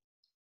diagram,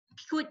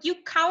 could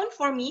you count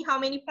for me how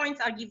many points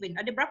are given?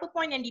 Ada berapa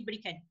point yang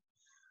diberikan?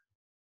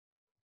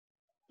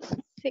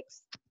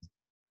 6.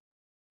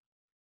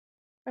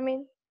 I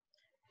mean,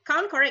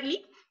 Count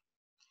correctly.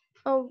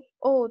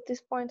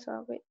 these points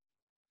are, wait.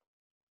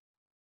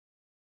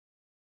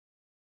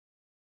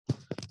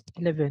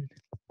 11.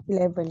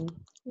 11.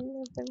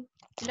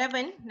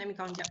 11. Let me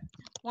count.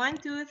 1,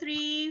 2,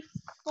 3,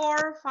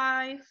 4,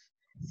 5,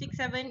 6,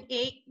 7,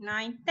 8,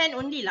 9, 10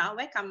 only lah.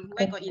 Where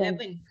got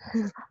 11?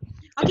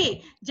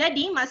 Okay,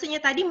 jadi maksudnya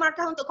tadi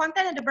markah untuk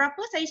konten ada berapa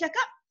saya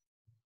cakap?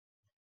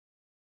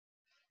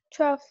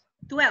 12.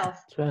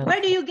 12.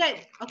 Where do you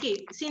get?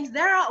 Okay, since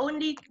there are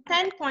only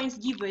 10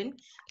 points given,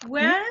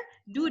 where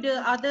do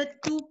the other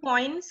 2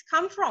 points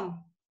come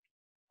from?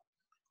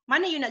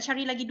 Mana you nak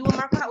cari lagi 2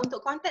 markah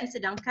untuk konten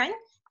sedangkan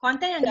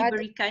konten yang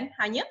diberikan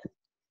hanya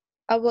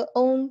Our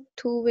own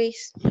 2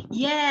 ways.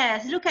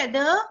 Yes, look at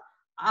the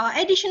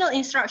additional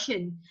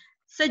instruction.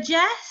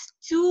 Suggest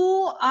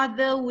 2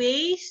 other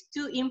ways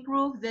to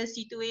improve the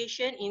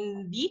situation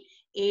in the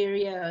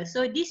area.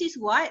 So this is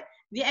what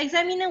the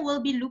examiner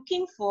will be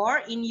looking for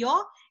in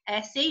your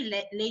essay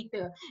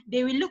later.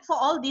 They will look for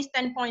all these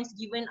 10 points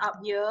given up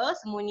here,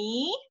 semua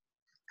ni.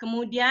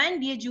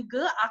 Kemudian dia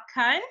juga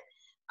akan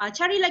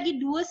cari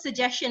lagi 2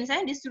 suggestions.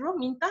 Dia suruh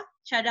minta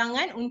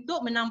cadangan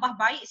untuk menambah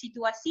baik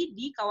situasi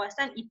di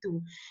kawasan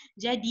itu.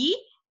 Jadi,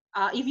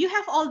 if you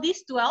have all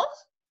these 12,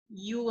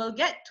 you will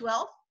get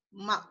 12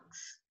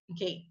 marks.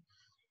 Okay.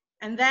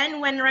 And then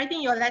when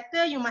writing your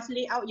letter, you must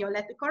lay out your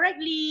letter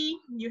correctly.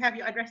 You have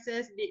your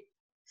addresses, date,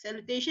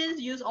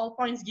 salutations, use all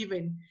points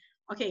given.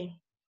 Okay.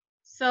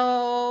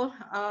 So,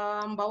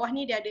 bawah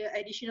ni dia ada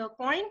additional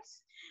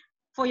points.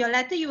 For your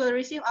letter, you will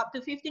receive up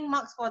to 15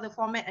 marks for the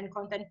format and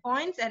content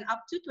points and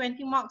up to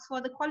 20 marks for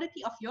the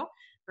quality of your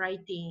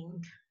writing.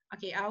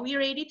 Okay, are we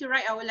ready to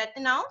write our letter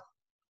now?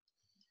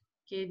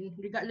 Okay,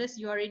 regardless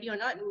you are ready or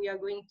not, we are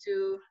going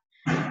to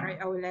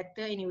write our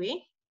letter anyway.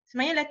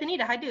 Sebenarnya letter ni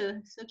dah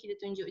ada, so kita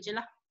tunjuk je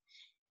lah.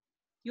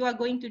 You are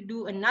going to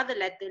do another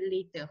letter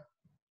later.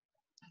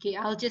 Okay,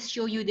 I'll just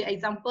show you the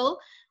example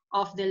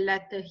of the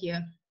letter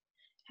here.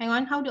 Hang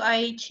on, how do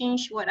I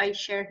change what I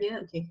share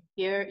here? Okay,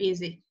 here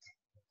is it.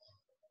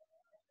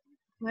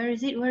 Where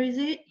is it? Where is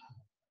it?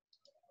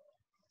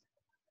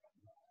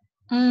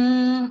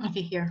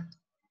 Okay, here.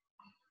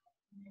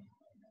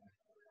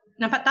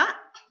 Nampak tak?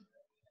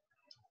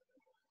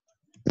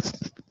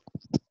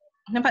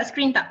 Nampak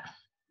screen tak?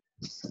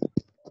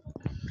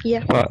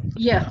 Yeah.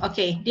 Yeah,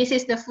 okay. This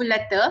is the full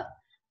letter.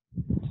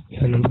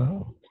 Ya,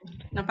 nampak.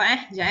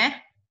 Nampak Sekejap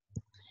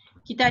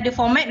Kita ada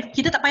format.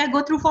 Kita tak payah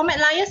go through format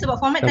lah ya,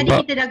 sebab format tadi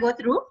Nampak. kita dah go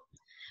through.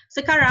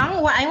 Sekarang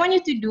what I want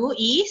you to do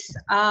is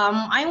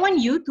I want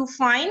you to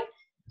find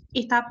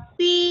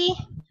tapi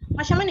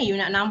macam mana you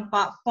nak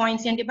nampak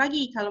points yang dia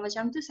bagi? Kalau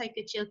macam tu saya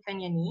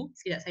kecilkan yang ni.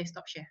 Sekejap saya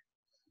stop share.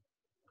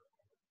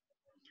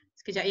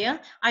 Sekejap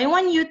ya.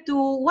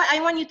 What I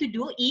want you to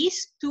do is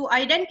to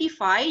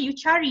identify, you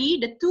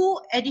cari the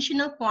 2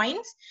 additional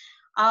points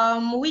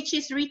which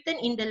is written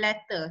in the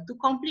letter to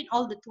complete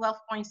all the 12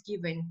 points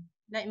given.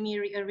 Let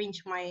me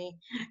rearrange my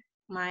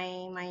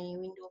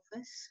window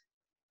first.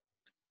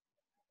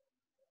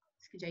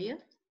 Sekejap ya.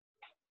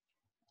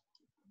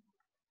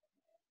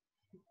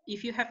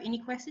 If you have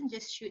any question,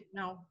 just shoot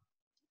now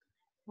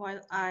while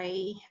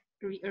I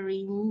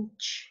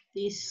rearrange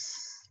this.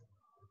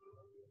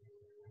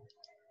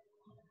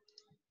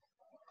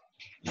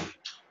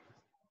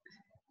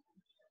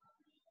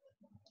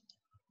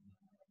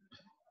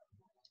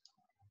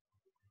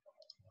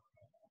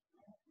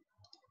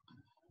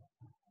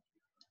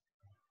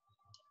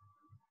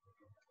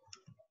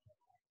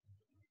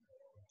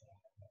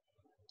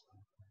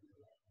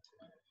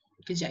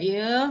 Kejap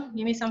ya,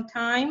 give me some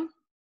time.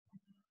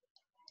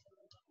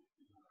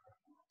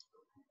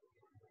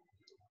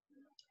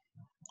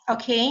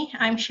 Okay,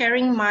 I'm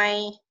sharing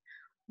my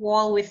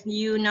wall with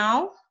you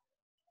now.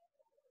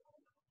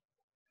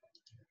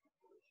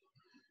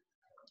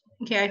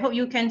 Okay, I hope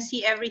you can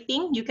see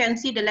everything. You can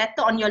see the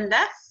letter on your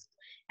left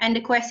and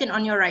the question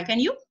on your right. Can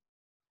you?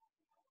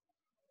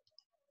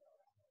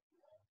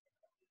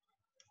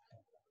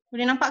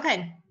 Boleh nampak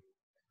kan?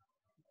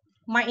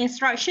 My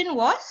instruction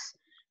was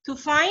to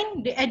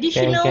find the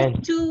additional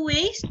 2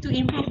 ways to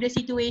improve the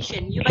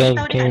situation. You bagi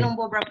tahu dekat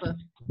nombor berapa?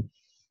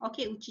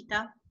 Okay,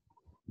 Uchiha.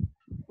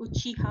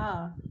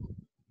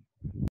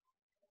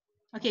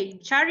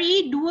 Okay,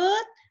 cari 2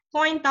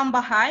 point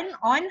tambahan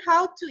on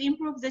how to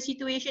improve the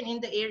situation in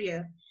the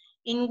area.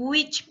 In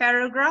which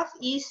paragraph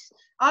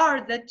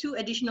are the 2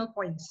 additional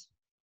points?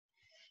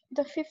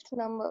 The 5th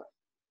number.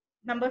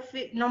 Number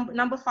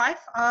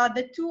 5,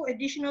 the 2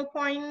 additional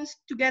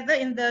points together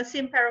in the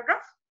same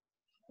paragraph?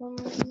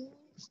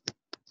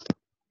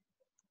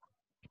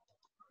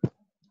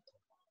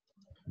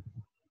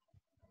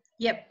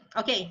 Yep.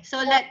 Okay, so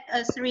let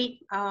us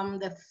read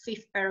the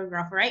 5th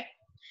paragraph, right?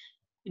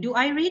 Do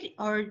I read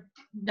or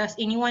does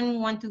anyone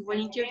want to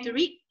volunteer to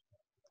read?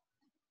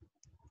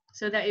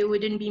 So that it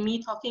wouldn't be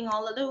me talking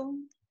all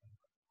alone.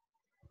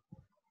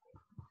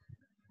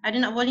 Ada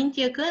nak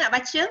volunteer ke? Nak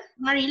baca?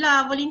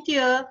 Marilah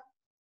volunteer.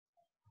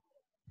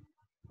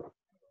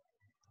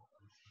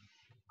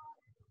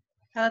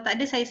 Kalau tak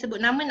ada, saya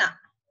sebut nama nak.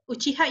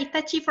 Uchiha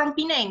Itachi from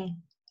Penang.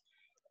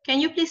 Can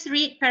you please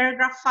read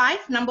paragraph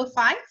 5, number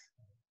 5?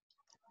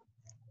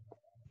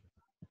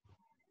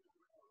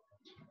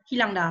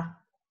 Hilang dah.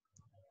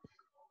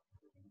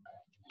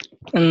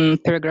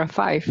 Paragraph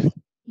 5.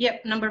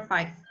 Yep, number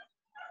 5.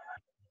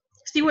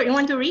 Stewart, you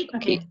want to read?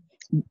 Okay.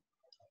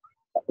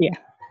 Yeah.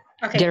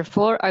 Okay.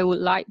 Therefore, I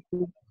would like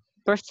to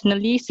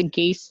personally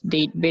suggest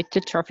that better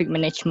traffic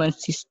management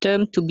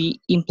system to be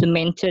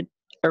implemented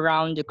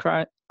around the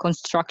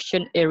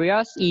construction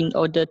areas in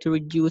order to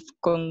reduce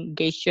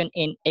congestion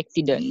and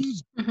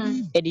accidents.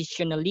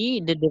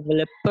 Additionally, the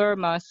developer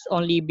must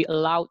only be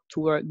allowed to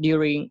work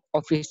during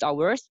office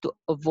hours to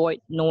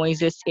avoid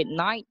noises at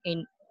night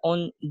and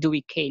on the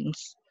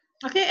weekends.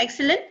 Okay,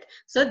 excellent.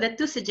 So the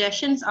 2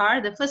 suggestions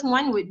are, the first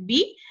one would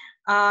be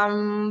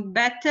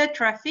better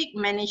traffic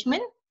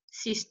management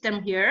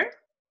system here.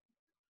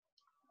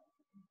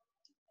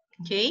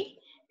 Okay,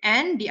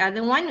 and the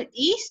other one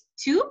is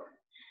to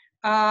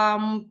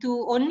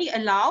only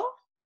allow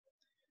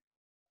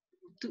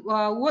to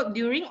work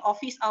during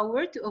office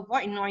hour to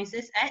avoid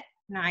noises at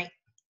night.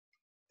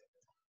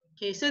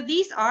 Okay, so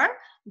these are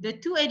the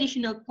 2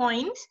 additional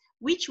points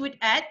which would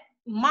add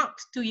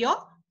marks to your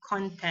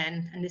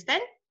content.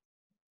 Understand?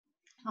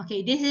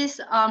 Okay, this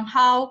is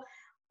how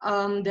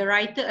the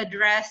writer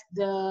addressed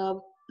the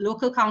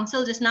local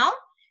council just now.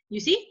 You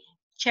see,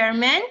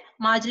 Chairman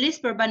Majlis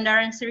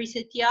Perbandaran Seri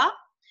Setia.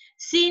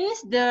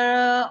 Since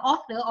the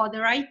author or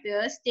the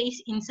writer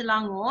stays in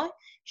Selangor,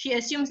 she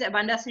assumes that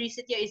Bandar Seri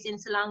Setia is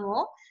in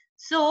Selangor.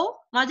 So,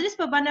 Majlis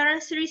Perbandaran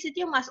Seri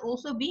Setia must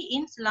also be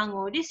in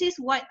Selangor. This is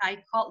what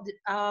I called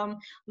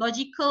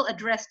logical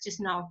address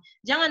just now.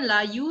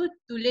 Janganlah you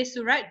tulis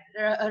surat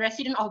a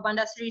resident of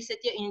Bandar Seri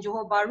Setia in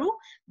Johor Bahru,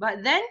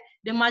 but then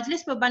the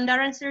Majlis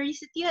Perbandaran Seri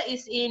Setia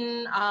is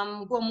in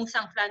Gua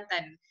Musang,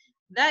 Kelantan.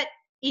 That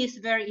is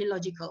very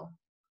illogical.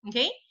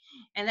 Okay?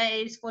 And that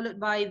is followed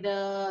by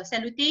the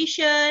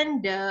salutation,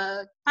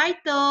 the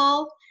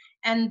title,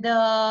 and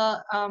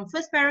the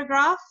first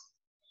paragraph,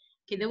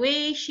 Okay, the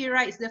way she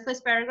writes the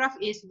first paragraph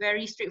is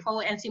very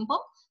straightforward and simple.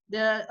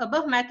 The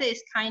above matter is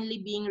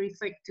kindly being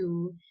referred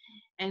to.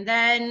 And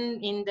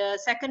then in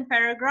the second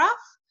paragraph,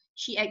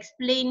 she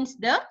explains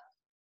the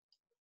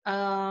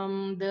how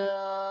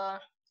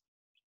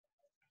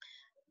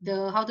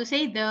to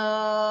say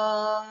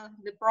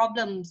the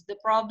problems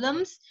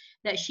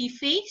that she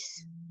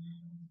faced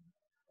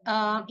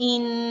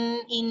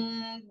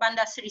in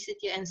Bandar Seri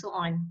Setia and so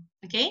on.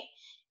 Okay,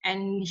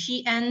 and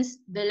she ends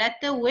the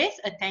letter with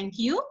a thank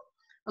you,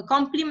 a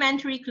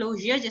complimentary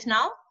closure just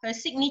now, her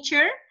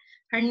signature,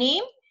 her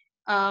name.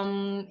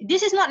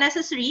 This is not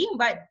necessary,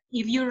 but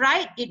if you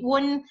write,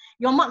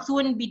 your marks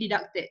won't be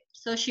deducted.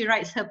 So she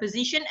writes her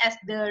position as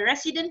the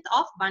resident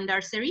of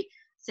Bandar Seri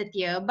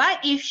Setia. But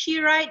if she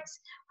writes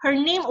her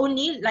name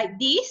only like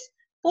this,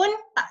 pun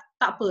tak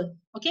apa.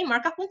 Okay,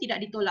 markah pun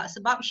tidak ditolak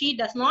sebab she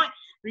does not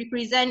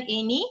represent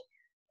any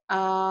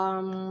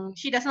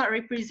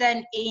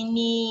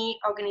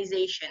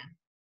organization.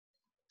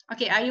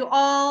 Okay, are you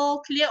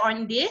all clear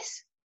on this?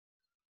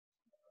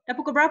 Dah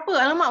pukul berapa?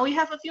 Alamak, we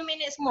have a few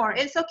minutes more.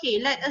 It's okay,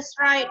 let us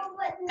write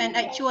an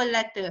actual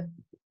letter.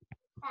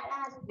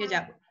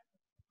 Sekejap.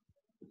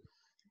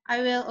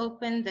 I will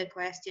open the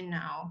question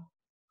now.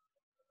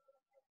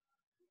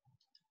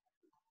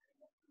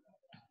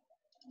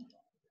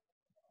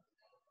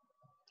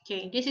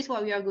 Okay, this is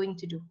what we are going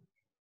to do.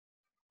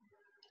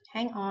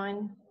 Hang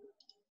on.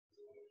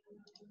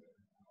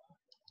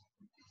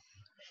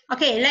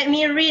 Okay, let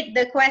me read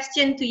the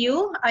question to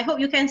you. I hope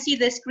you can see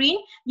the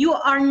screen. You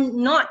are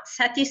not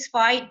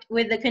satisfied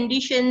with the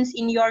conditions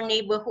in your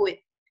neighborhood.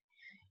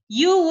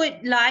 You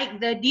would like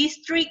the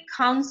district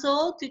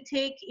council to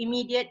take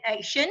immediate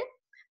action,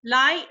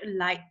 write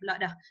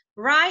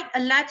a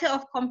letter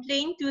of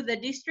complaint to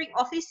the district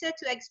officer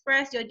to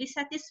express your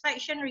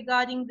dissatisfaction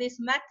regarding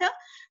this matter.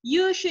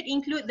 You should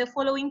include the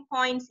following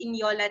points in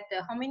your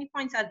letter. How many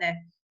points are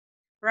there?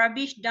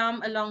 Rubbish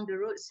dump along the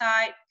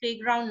roadside,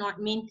 playground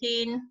not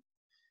maintained.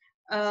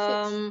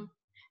 6.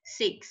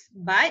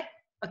 But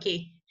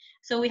okay,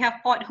 so we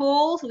have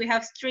potholes, we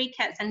have stray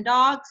cats and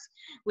dogs,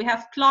 we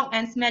have clogged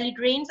and smelly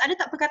drains.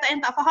 Ada tak perkataan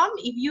yang tak faham?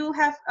 If you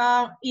have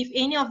if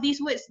any of these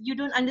words you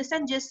don't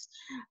understand, just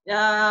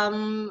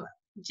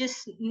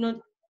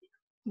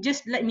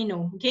let me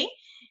know, okay?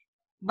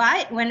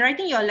 But when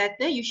writing your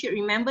letter, you should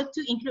remember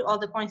to include all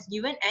the points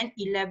given and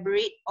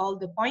elaborate all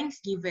the points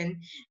given.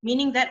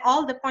 Meaning that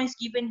all the points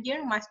given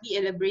here must be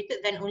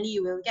elaborated, then only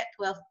you will get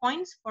 12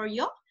 points for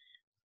your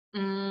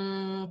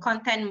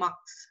content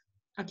marks.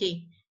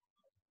 Okay.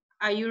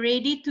 Are you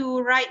ready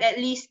to write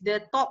at least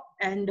the top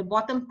and the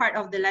bottom part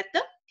of the letter?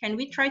 Can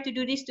we try to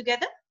do this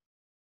together?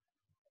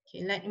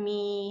 Okay, let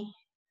me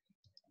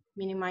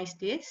minimize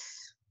this.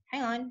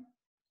 Hang on.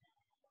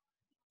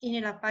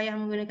 Inilah payah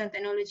menggunakan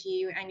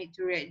teknologi. I need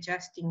to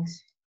readjust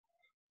things.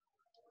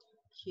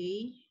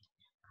 Okay.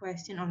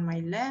 Question on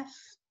my left.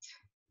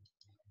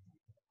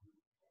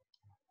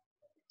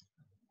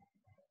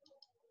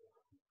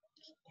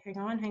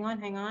 Hang on.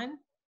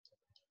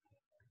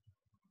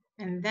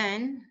 And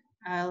then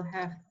I'll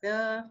have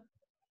this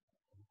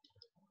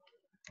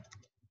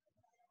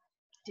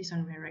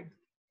on my right.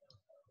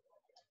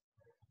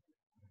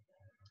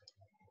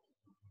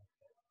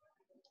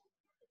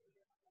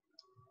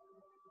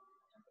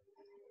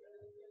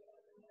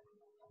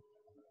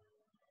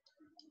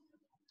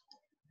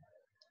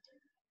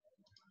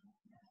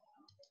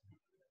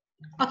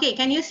 Okay,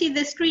 can you see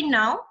the screen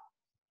now?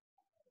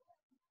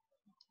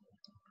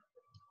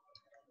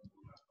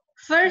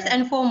 First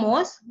and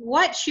foremost,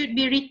 what should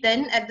be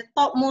written at the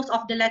topmost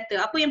of the letter?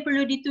 Apa yang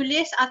perlu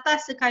ditulis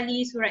atas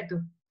sekali surat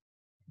tu?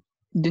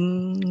 The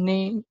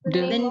name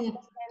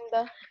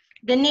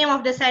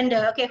of the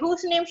sender. Okay,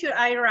 whose name should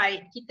I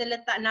write? Kita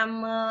letak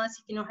nama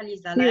Siti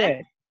Nurhaliza lah.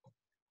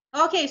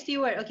 Okay,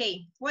 Stewart.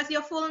 Okay, what's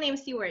your full name,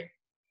 Stewart?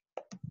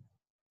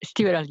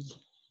 Stewart Ali.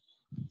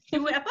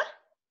 Stewart apa?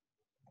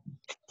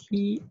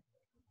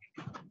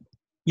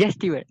 Yes,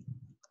 Stewart.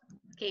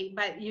 Okay,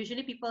 but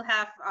usually people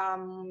have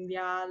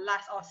their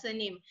last or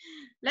surname.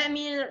 Let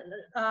me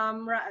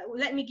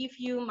give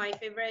you my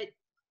favorite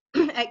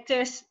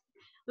actor's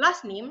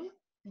last name,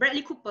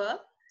 Bradley Cooper.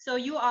 So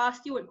you are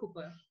Stewart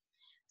Cooper.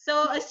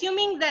 So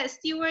assuming that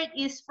Stewart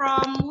is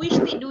from which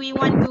state do we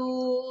want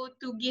to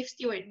give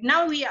Stewart?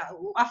 Now we are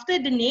after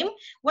the name.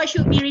 What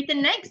should be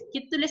written next?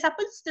 Kita tulis apa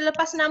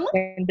selepas nama?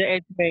 And the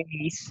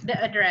address. The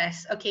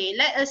address. Okay,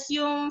 let's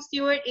assume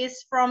Stewart is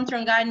from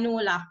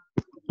Terengganu lah.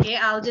 Okay,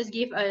 I'll just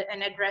give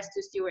an address to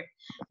Stewart.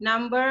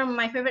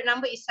 My favorite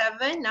number is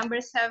 7. Number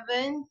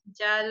 7,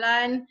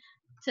 Jalan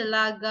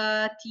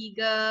Telaga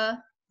 3,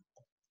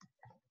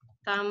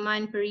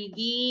 Taman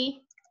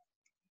Perigi.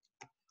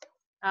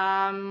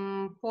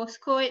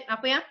 Postcode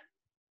apa ya?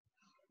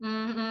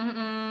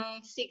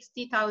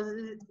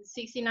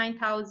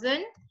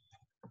 69,000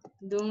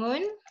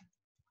 Dungun,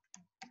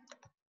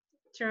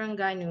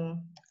 Terengganu.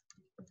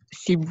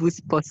 Sibus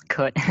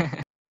postcode.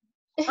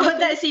 Oh,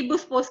 that's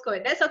Sibus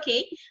postcode. That's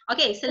okay.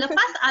 Okay,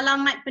 selepas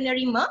alamat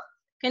penerima,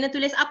 kena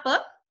tulis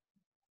apa?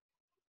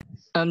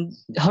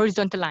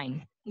 Horizontal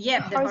line.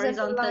 Yep, the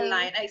Horizontal horizontal line.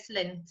 line.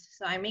 Excellent.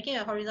 So I'm making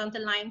a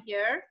horizontal line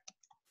here.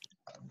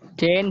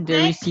 Then the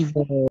Next.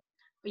 receiver.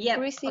 Yep.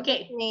 Receiver's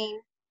Okay.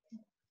 name.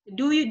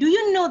 Do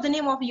you know the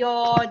name of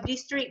your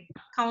district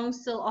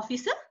council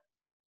officer?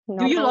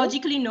 Do you No.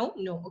 logically know?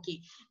 No. Okay.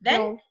 Then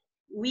No.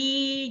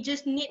 we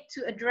just need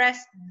to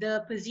address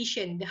the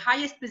position, the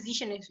highest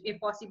position if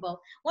possible.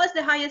 What's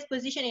the highest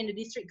position in the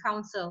district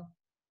council?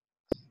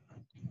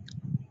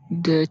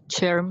 The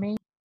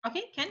chairman.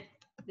 Okay, Ken,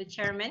 the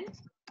chairman.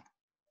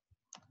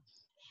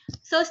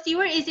 So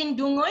steward is in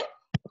Dungun.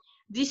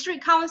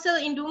 District council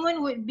in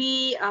Dungun would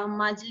be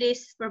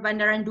Majlis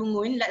Perbandaran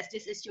Dungun. Let's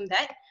just assume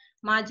that.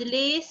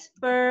 Majlis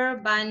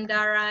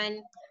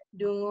Perbandaran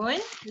Dungun.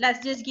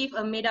 Let's just give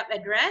a made up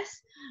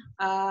address.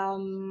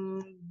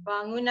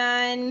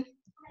 Bangunan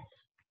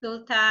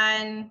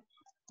Sultan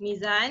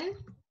Mizan.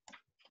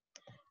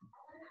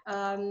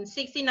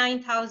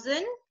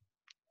 69,000.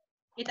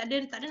 Tak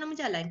ada nama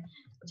jalan.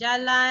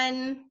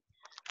 Jalan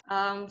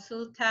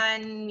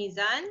Sultan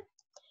Mizan.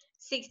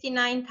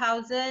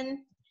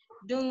 69,000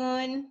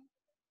 Dungun.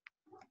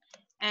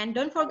 And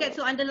don't forget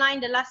to underline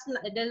the last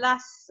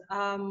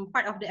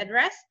part of the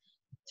address.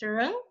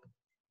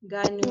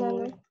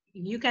 Terengganu.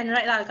 You can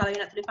write lah kalau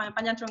you nak tulis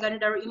panjang Terengganu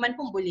Darul Iman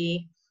pun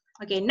boleh.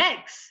 Okay,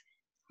 next.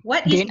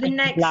 What is Then the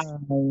next?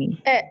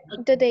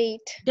 The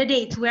date. The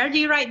date. Where do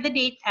you write the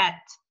date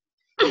at?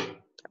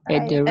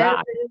 At the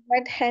At right. the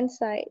right hand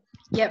side.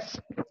 Yep.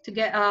 To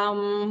get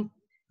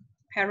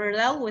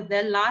parallel with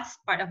the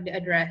last part of the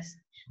address.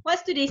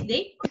 What's today's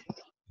date?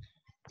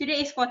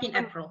 Today is 14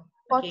 April.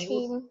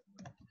 Okay.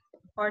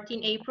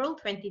 14 April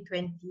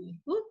 2020.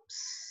 Oops.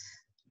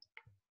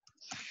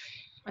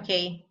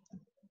 Okay.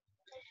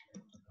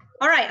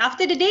 All right.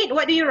 After the date,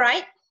 what do you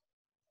write?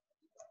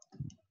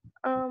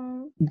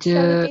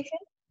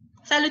 Salutation.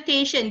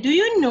 Salutation. Do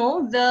you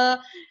know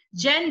the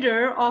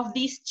gender of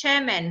this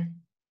chairman?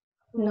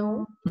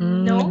 No.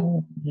 No.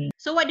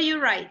 So what do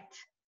you write?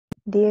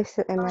 Dear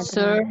Sir and Madam.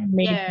 Sir,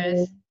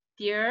 Yes.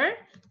 Dear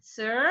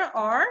Sir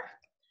or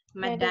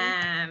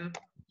Madam.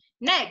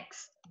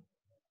 Next.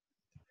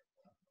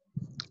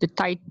 The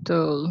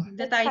title.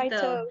 The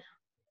title.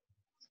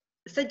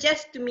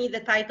 Suggest to me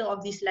the title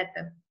of this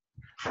letter.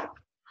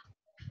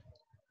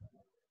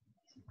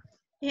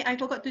 Hey, I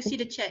forgot to see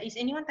the chat. Is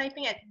anyone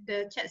typing at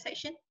the chat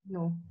section?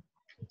 No.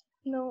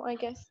 No, I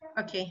guess.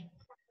 Okay.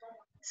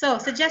 So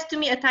suggest to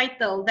me a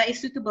title that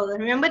is suitable.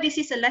 Remember, this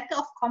is a letter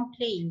of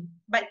complaint,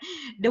 but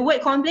the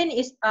word complaint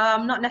is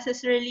does not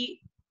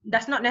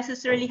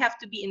necessarily have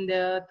to be in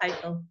the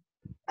title.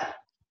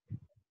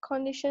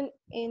 Condition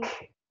in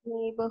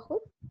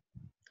neighborhood.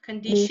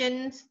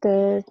 Conditions.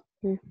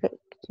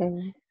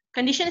 Disinfection.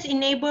 Conditions in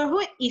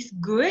neighborhood is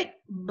good,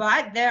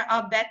 but there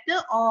are better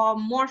or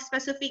more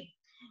specific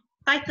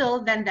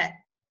title than that.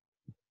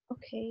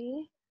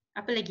 Okay.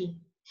 Apa lagi?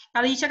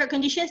 Kalau you cakap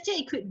conditions je,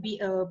 it could be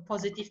a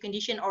positive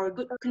condition or a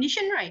good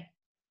condition, right?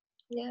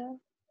 Yeah.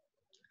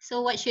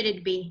 So what should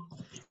it be?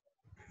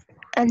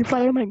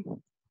 Environment.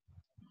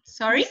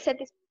 Sorry?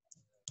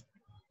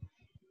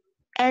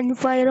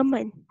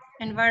 Environment.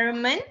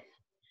 Environment.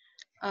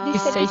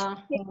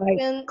 Condition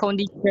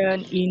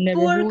in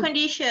Poor neighborhood.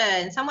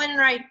 condition. Someone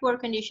write poor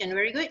condition.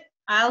 Very good.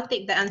 I'll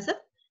take the answer.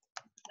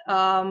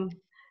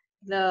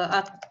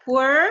 The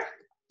poor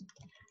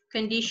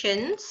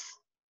conditions.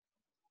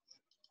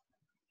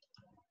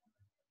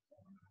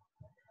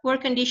 Poor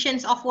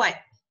conditions of what?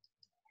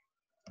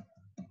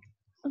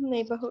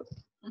 Neighborhood.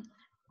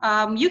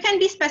 You can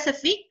be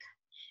specific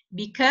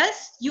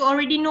because you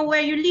already know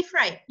where you live,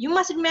 right? You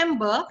must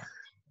remember,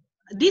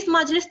 this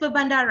Majlis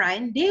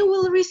Perbandaran, they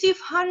will receive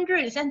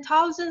hundreds and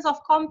thousands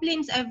of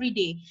complaints every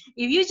day.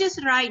 If you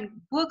just write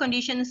poor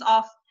conditions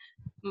of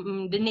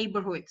the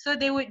neighborhood, so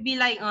they would be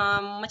like,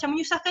 macam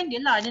menyusahkan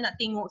dia lah, dia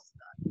nak tengok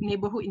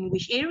neighborhood in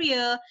which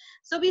area.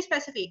 So be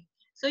specific.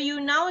 So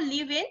you now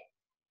live in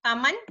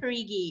Taman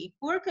Perigi.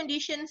 Poor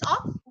conditions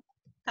of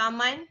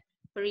Taman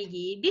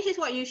Perigi. This is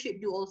what you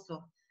should do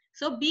also.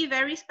 So be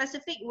very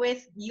specific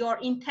with your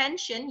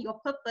intention,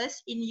 your purpose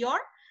in your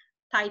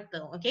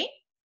title, okay?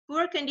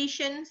 Poor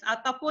conditions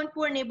ataupun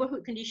poor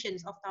neighborhood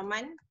conditions of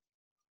Taman.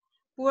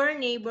 Poor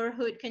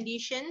neighborhood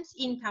conditions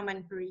in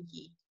Taman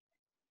Perigi.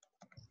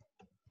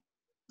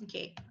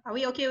 Okay, are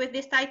we okay with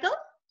this title?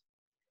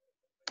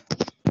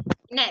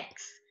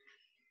 Next,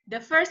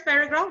 the first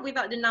paragraph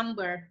without the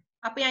number.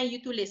 Apa yang you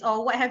tulis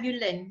or what have you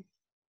learned?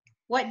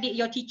 What did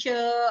your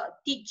teacher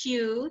teach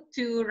you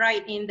to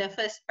write in the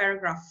first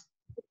paragraph?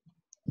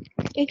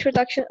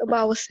 Introduction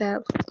about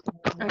ourselves.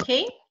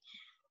 Okay.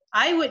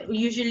 I would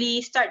usually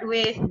start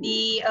with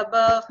the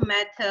above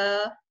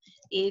matter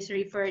is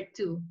referred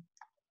to.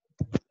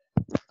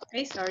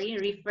 Okay, sorry,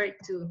 referred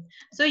to.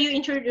 So you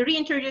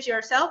reintroduce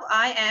yourself.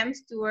 I am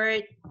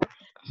Stuart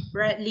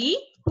Bradley.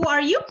 Who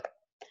are you?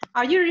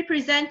 Are you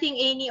representing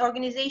any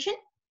organization?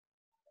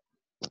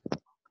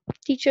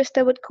 Teacher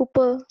Stuart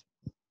Cooper.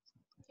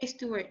 Hey,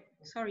 Stuart,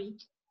 sorry.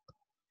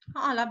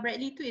 Lah,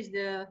 Bradley tu is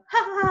the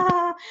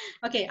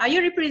okay, are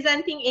you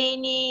representing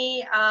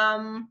any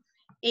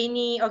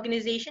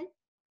organization?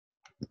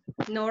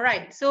 No,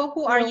 right. So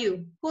who are No.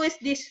 you? Who is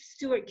this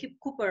Stuart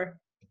Cooper?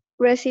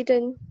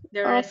 Resident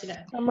The of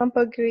resident. Taman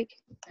Perigi.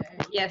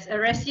 Yes, a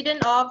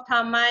resident of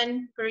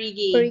Taman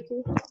Perigi.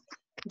 Perigi.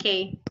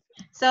 Okay,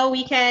 so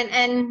we can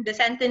end the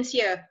sentence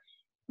here.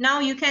 Now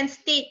you can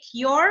state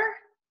your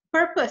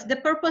purpose, the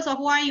purpose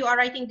of why you are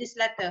writing this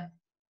letter.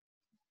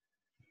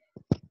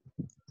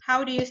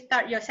 How do you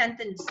start your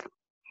sentence?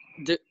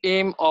 The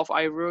aim of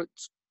I wrote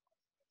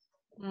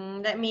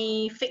Let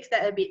me fix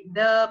that a bit.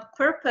 The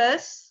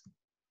purpose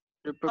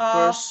the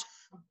purpose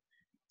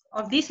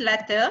of this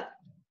letter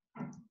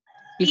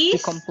Is to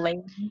is,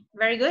 complain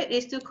very good,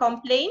 is to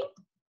complain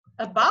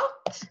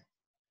about,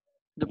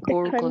 the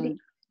poor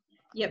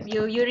yep,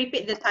 you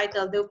repeat the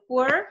title, the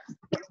poor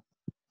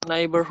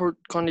neighborhood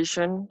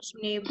conditions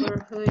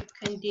neighborhood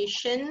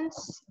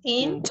conditions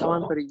in in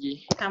Taman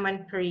Perigi.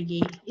 Taman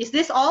Perigi. Is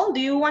this all?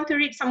 Do you want to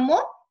read some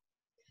more?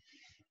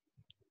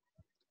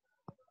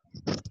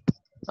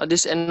 Are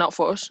this enough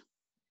for us?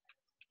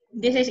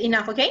 This is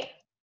enough, okay?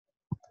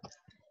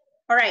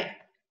 All right.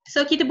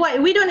 So kita buat,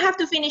 we don't have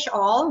to finish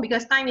all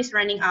because time is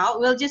running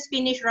out. We'll just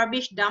finish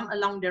rubbish dump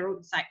along the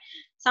roadside.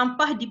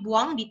 Sampah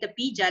dibuang di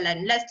tepi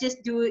jalan. Let's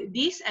just do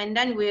this and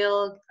then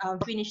we'll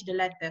finish the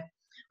letter.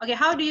 Okay,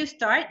 how do you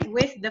start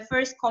with the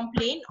first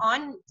complaint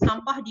on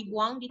sampah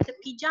dibuang di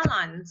tepi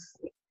jalan?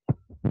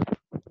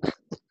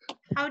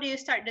 How do you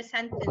start the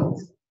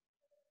sentence?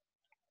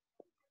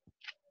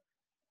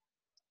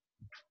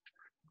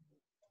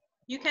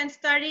 You can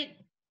start it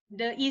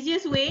the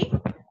easiest way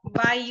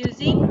by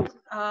using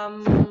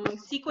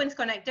sequence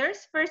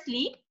connectors.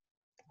 Firstly,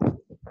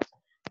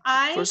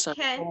 First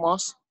and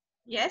foremost,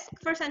 yes,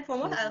 first and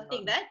foremost, I'll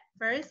take that.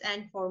 First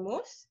and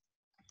foremost,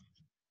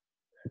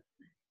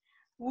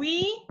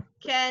 we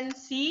can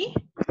see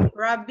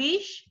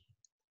rubbish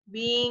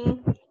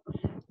being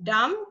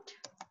dumped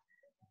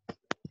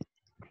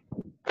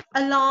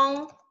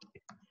along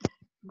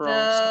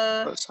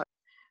the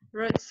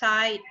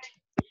roadside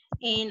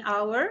in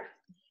our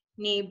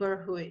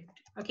neighborhood.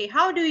 Okay,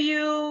 how do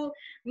you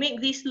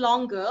make this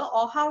longer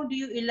or how do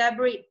you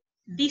elaborate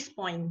this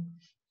point?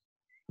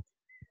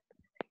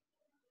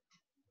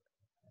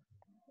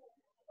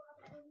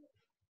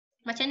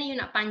 Macam mana you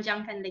nak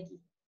panjangkan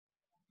lagi?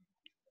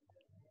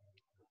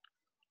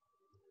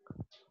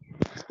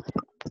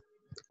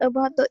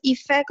 About the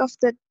effect of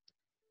the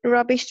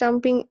rubbish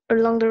dumping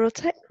along the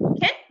roadside.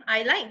 Okay,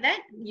 I like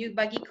that. You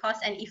bagi cause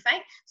and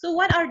effect. So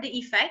what are the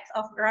effects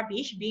of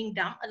rubbish being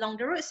dumped along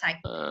the roadside?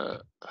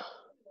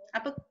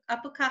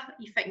 Apakah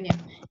efeknya?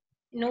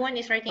 No one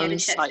is writing at the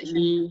chat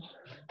section.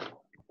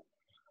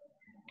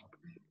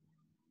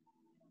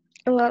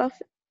 A lot of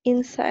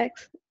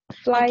insects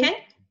fly,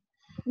 Okay.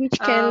 which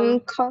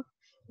can cause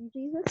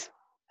diseases.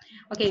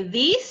 Okay,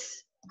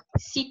 this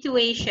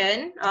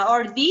situation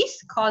or these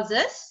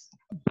causes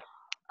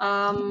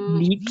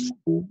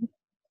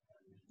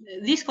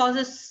this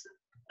causes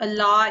a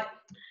lot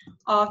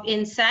of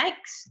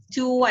insects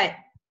to what?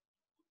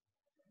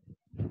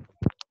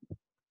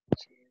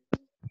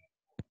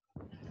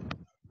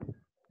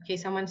 Okay,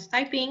 someone's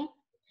typing.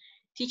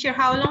 Teacher,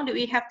 how long do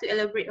we have to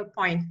elaborate a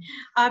point?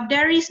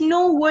 There is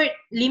no word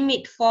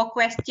limit for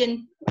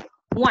question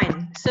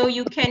 1. So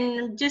you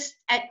can just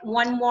add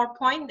one more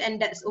point and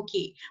that's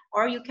okay.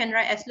 Or you can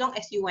write as long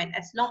as you want,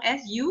 as long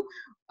as you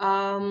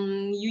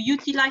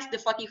utilize the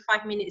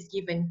 45 minutes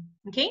given.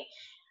 Okay.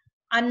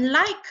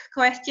 Unlike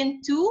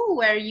question 2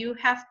 where you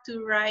have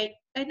to write,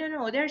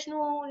 there's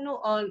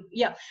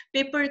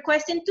paper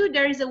question 2,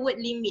 there is a word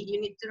limit.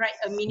 You need to write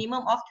a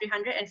minimum of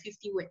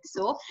 350 words.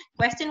 So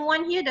question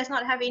 1 here does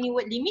not have any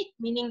word limit,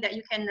 meaning that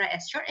you can write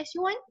as short as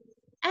you want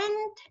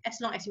and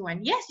as long as you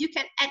want. Yes, you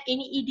can add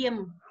any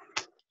idiom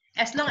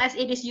as long as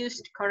it is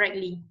used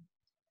correctly.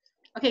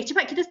 Okay,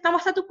 cepat kita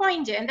tambah satu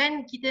point je and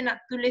then kita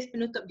nak tulis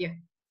penutup dia.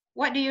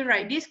 What do you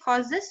write? This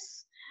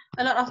causes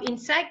a lot of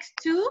insects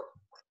to...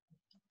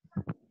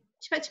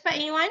 Cepat-cepat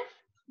anyone?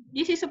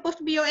 This is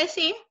supposed to be your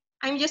essay.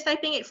 I'm just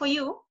typing it for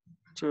you.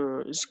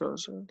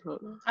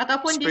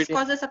 Ataupun this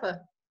causes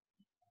apa?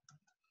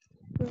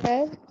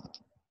 Red.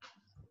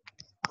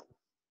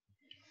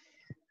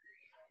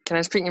 Can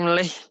I speak in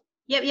Malay?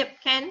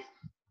 Yep, can.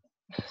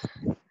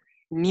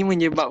 Ini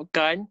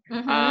menyebabkan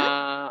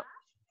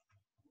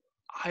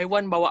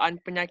haiwan bawaan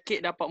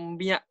penyakit dapat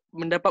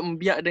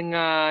membiak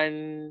dengan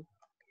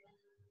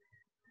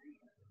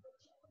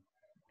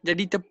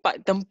jadi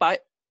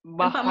tempat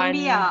bahan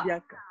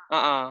membiak.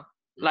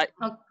 Like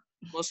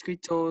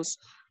mosquitoes.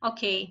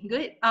 Okay,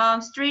 good.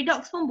 Stray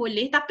dogs pun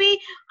boleh.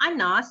 Tapi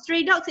Anna,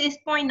 stray dogs is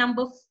point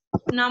number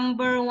 1,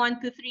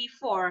 2, 3,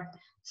 4.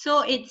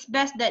 So it's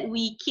best that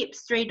we keep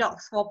stray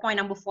dogs for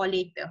point number 4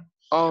 later.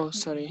 Oh,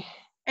 sorry.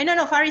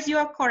 No, Faris, you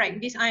are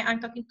correct. This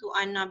I'm talking to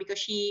Anna because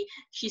she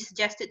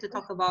suggested to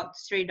talk about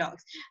stray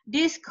dogs.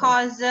 This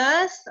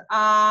causes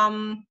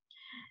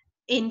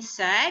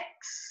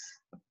insects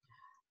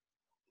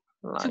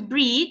to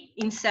breed,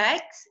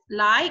 insects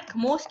like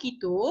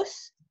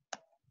mosquitoes.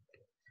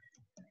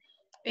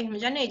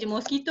 Macam mana je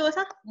mosquitoes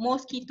ah?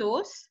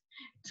 Mosquitoes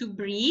to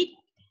breed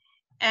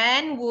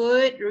and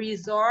would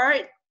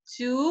resort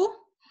to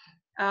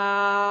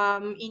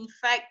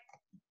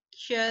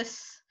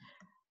infectious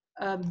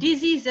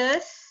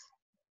diseases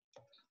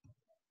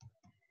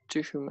To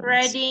humans.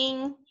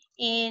 spreading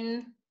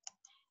in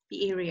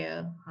the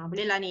area.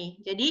 Boleh lah ni.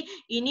 Jadi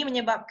ini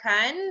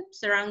menyebabkan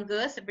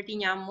serangga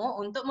seperti nyamuk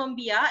untuk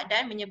membiak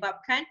dan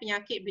menyebabkan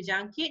penyakit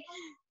berjangkit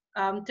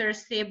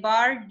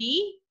tersebar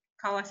di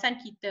kawasan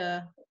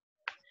kita.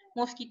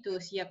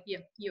 Mosquitoes, yep,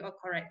 you are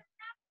correct.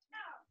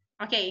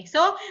 Okay,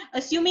 so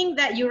assuming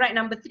that you write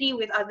number 3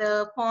 with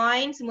other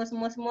points,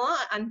 semua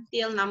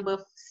until number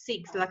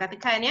 6 lah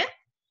katakan ya.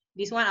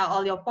 These one are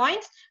all your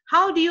points.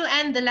 How do you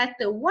end the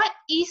letter? What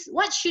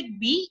should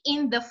be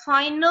in the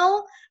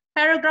final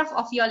paragraph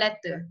of your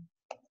letter?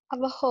 Have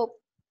a hope.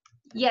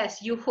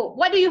 Yes, you hope.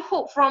 What do you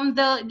hope from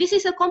the, this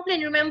is a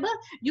complaint, remember?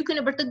 You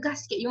kena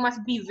bertegas sikit. You must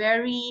be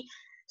very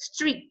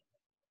strict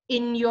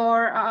in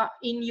your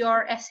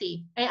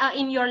essay,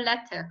 in your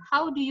letter.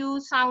 How do you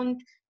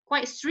sound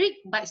quite strict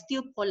but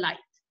still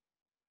polite?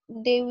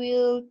 They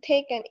will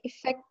take an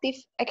effective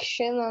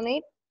action on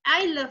it.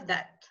 I love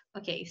that.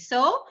 Okay,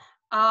 so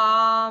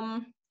I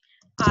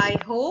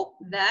hope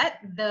that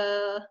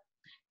the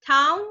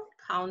town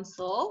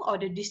council or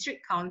the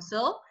district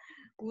council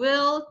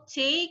will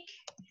take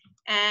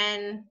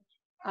an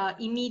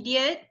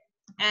immediate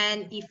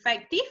and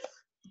effective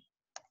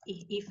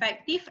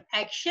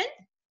action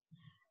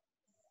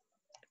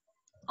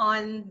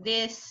on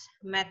this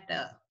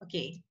matter.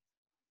 Okay.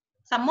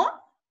 Some more?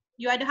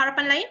 You ada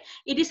harapan lain?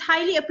 It is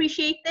highly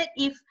appreciated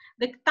if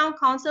the town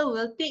council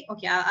will take,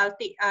 okay,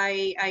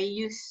 I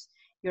use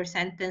your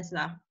sentence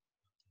lah.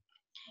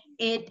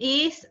 It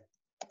is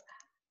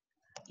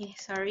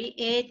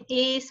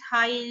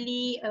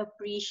highly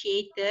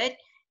appreciated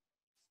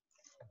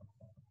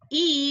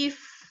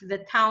if the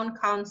town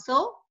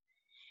council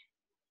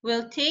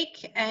will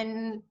take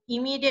an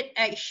immediate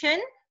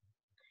action,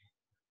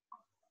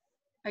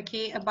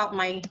 okay, about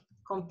my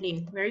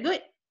complaint. Very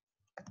good.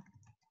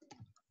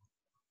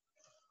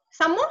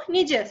 Some more?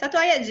 Ni je, satu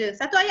ayat je.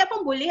 Satu ayat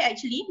pun boleh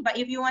actually, but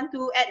if you want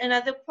to add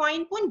another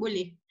point pun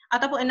boleh.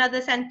 Ataupun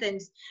another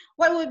sentence.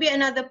 What would be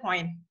another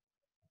point?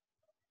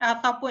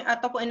 Ataupun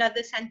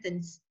another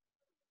sentence.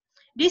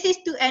 This is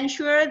to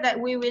ensure that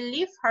we will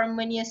live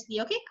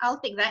harmoniously. Okay, I'll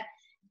take that.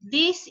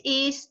 This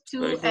is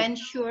to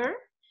ensure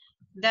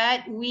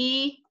that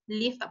we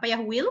live, tak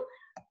payah will,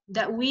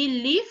 that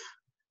we live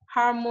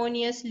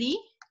harmoniously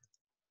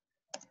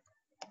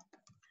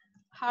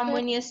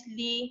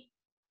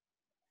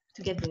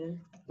together.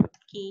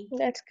 Okay.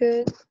 That's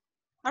good.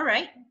 All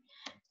right.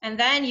 And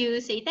then you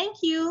say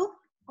thank you.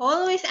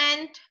 Always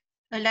end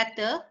a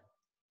letter,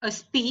 a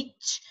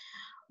speech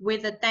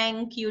with a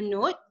thank you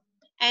note.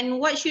 And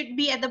what should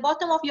be at the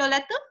bottom of your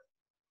letter?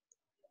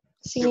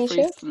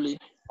 Signature.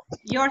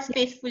 Yours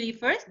faithfully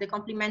first, the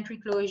complimentary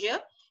closure.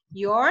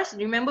 Yours,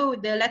 remember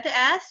the letter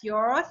S,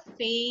 yours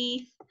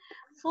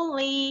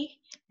faithfully.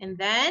 And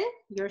then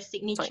your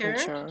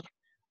signature.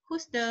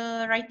 Who's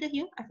the writer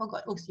here? I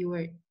forgot. Oh,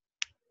 Stewart.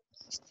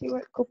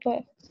 Stewart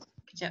Cooper.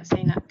 Kejap,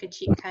 saya nak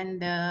kecilkan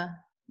the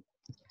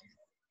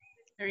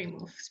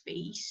remove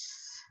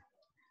space.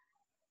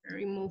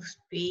 Remove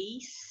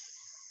space.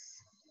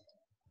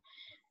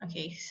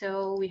 Okay,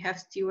 so we have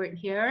Stewart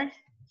here.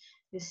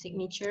 The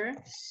signature,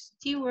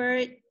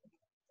 Stewart.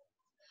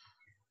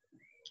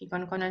 Okay,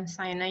 kawan-kawan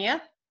sign na ya.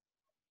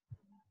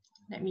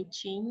 Let me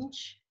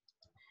change.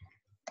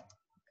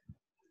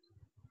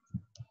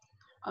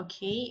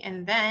 Okay,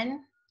 and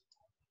then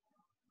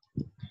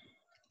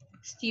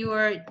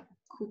Stewart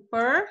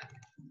Cooper.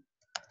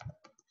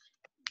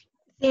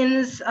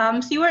 Since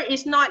Stewart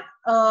is not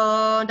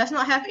does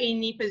not have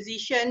any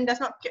position,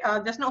 does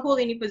not hold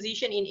any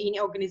position in any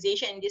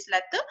organization in this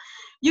letter,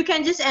 you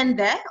can just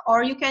end there,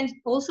 or you can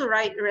also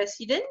write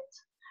resident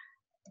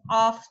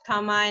of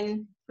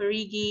Taman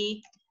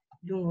Perigi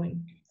Dungun.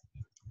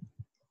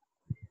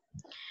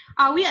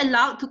 Are we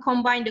allowed to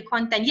combine the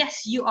content?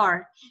 Yes, you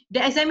are.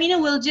 The examiner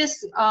will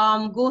just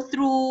go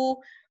through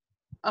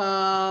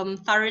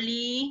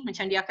thoroughly,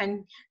 macam dia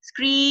akan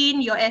screen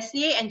your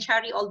essay and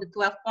cari all the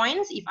 12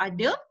 points if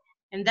ada,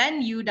 and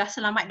then you dah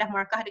selamat dah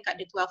markah dekat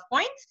the 12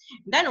 points,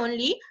 then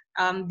only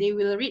they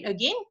will read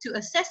again to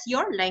assess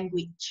your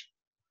language.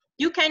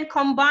 You can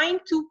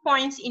combine 2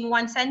 points in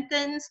one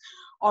sentence,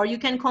 or you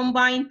can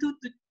combine 2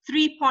 to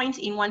 3 points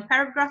in one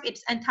paragraph.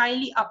 It's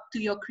entirely up to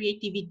your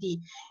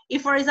creativity.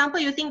 If, for example,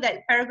 you think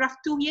that paragraph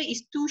 2 here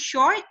is too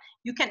short,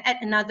 you can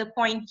add another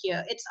point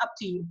here. It's up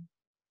to you.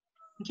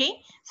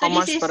 Okay. So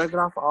how much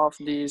paragraph of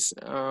this?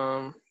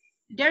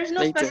 There is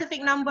no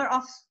specific number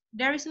of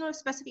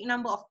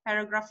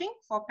paragraphing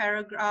for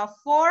paragraph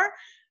 4,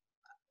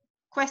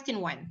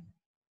 question 1.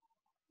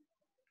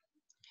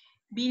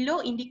 Below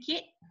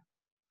indicate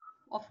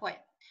of what?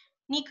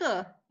 Ni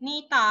ke?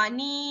 Ni tak,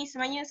 ni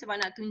sebenarnya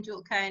sebab nak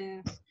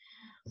tunjukkan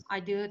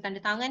ada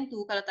tanda tangan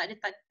tu. Kalau tak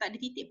ada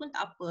titik pun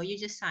tak apa, you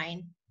just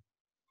sign.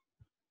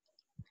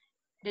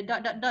 The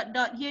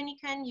dot here ni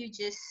kan, you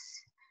just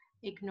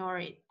ignore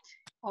it.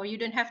 Or you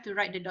don't have to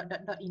write the dot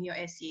in your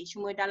essay.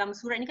 Cuma dalam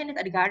surat ni kan dia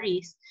tak ada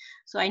garis.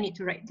 So I need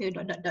to write the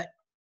dot.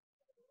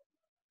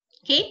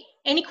 Okay,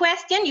 any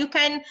question? You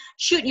can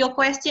shoot your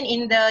question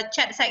in the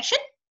chat section.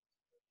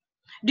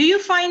 Do you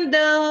find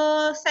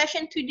the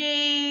session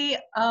today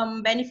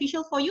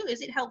beneficial for you?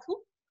 Is it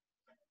helpful?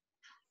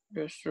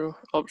 Yes, true.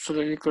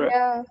 Absolutely correct.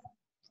 Yeah.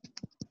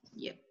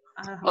 Yep.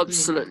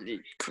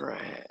 Absolutely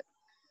correct.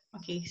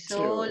 Okay,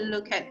 so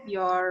look at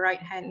your right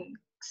hand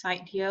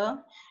side here.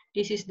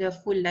 This is the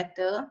full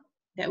letter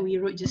that we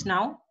wrote just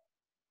now.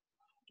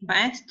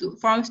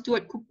 From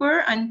Stuart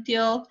Cooper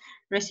until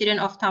resident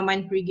of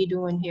Taman Perigi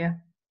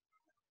here.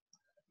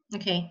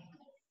 Okay.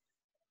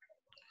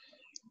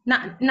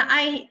 Now,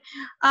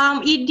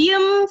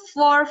 idiom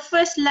for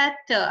first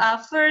letter.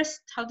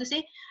 How to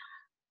say?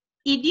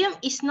 Idiom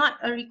is not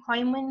a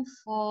requirement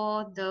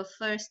for the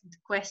first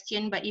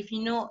question, but if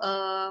you know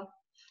a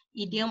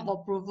idiom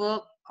or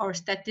proverb or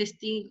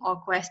statistic or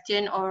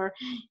question or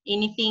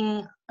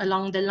anything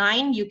along the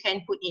line, you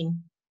can put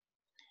in.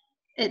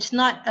 It's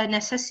not a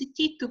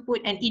necessity to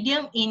put an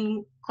idiom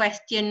in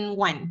question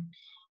 1.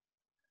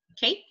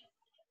 Okay?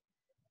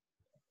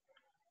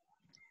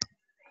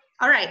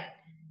 All right.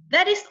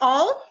 That is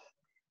all.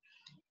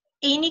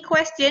 Any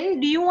question?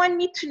 Do you want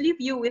me to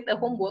leave you with a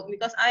homework?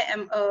 Because I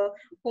am a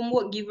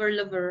homework giver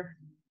lover.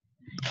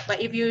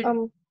 But if you,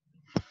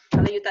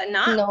 kalau you tak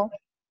nak, No.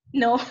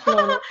 no.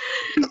 No.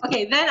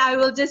 Okay, then I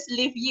will just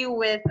leave you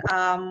with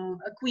a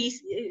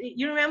quiz.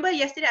 You remember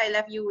yesterday I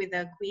left you with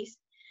a quiz.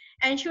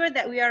 Ensure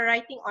that we are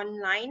writing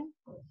online.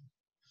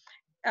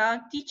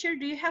 Teacher,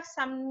 do you have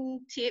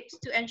some tips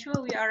to ensure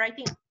we are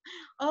writing?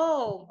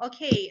 Oh,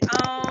 okay.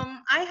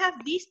 I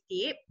have this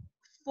tip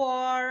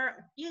for,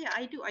 yeah,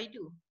 I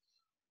do.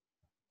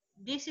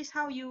 This is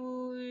how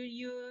you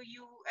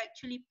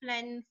actually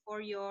plan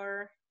for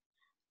your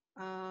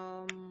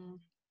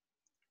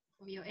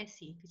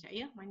essay. Kejap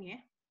ya, mana ya?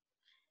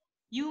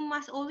 You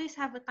must always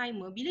have a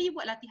timer. Bila you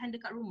buat latihan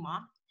dekat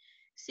rumah,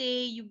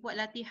 say you buat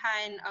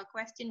latihan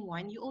question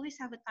 1, you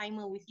always have a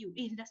timer with you.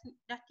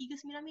 Dah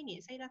 39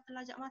 minit. Saya dah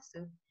terlajak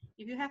masa.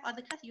 If you have other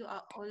class, you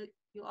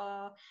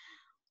are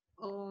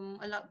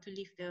allowed to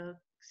leave the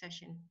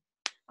session.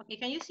 Okay,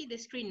 can you see the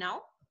screen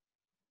now?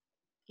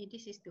 Okay,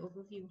 this is the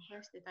overview.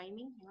 Where's the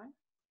timing? Hang on.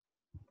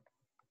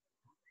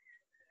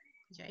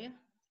 Sekejap ya.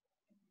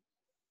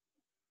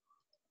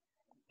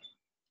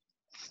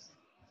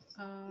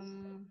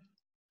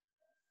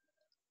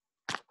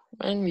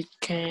 And we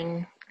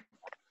can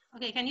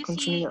Okay, can you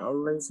continue see? our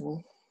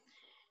lesson.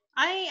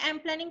 I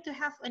am planning to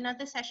have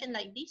another session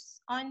like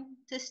this on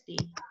Thursday.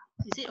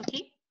 Is it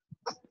okay?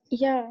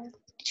 Yeah.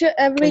 Sure,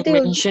 Can everything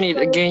you will mention it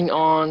again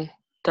on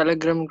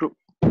Telegram group?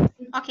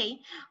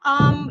 Okay.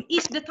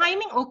 Is the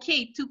timing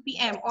okay, 2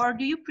 p.m. or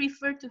do you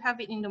prefer to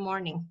have it in the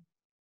morning?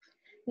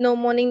 No,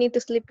 morning need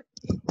to sleep.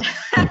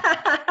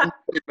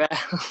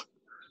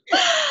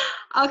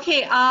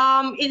 Okay,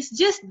 it's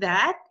just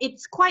that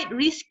it's quite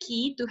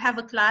risky to have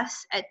a class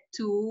at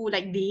 2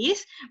 like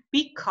this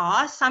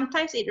because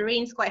sometimes it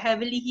rains quite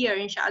heavily here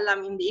in Shah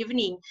Alam in the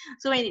evening.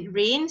 So when it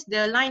rains,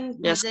 the line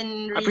Yes,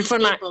 isn't I really prefer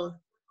night. stable.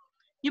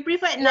 You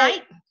prefer at Yeah.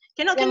 night?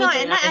 Cannot, Yeah, me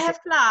at too. night I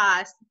have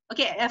class.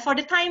 Okay, for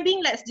the time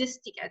being, let's just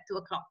stick at 2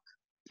 o'clock.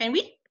 Can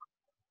we?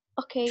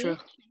 Okay. Sure.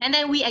 And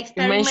then we You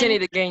mention experiment.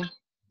 it again.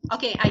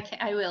 Okay,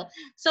 I will.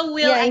 So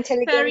we'll Yeah, in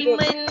Telegram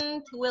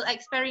group.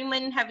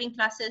 experiment having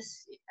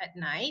classes at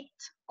night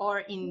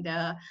or in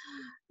the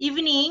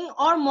evening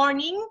or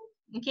morning,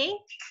 okay?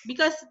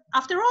 Because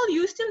after all,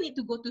 you still need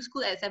to go to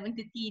school at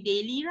 7:30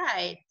 daily,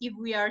 right? If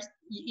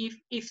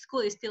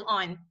school is still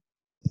on.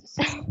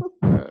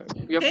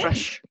 We are Okay.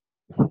 fresh.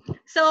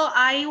 So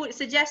I would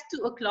suggest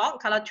 2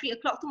 o'clock. Kalau 3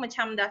 o'clock tu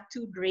macam dah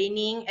too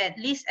draining. At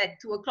least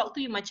at 2 o'clock tu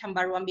you macam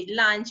baru ambil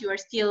lunch. You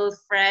are still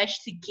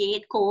fresh,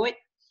 sikit, kot.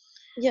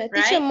 Yeah,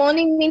 teacher, Right?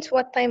 morning means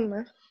what time?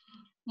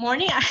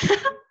 Morning.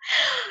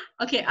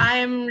 Okay,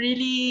 I'm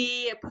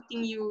really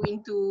putting you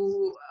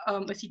into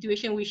a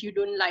situation which you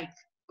don't like.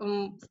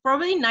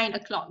 Probably 9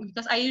 o'clock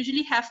because I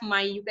usually have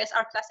my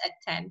USR class at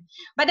 10.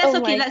 But that's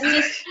Oh okay. my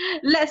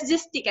Let's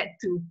just stick at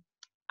 2.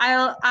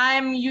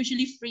 I'm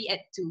usually free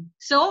at 2.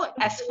 So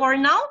as for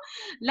now,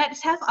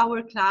 let's have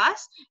our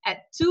class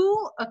at 2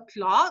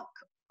 o'clock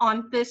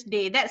on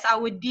Thursday. That's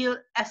our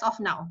deal as of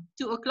now.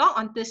 2 o'clock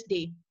on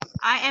Thursday.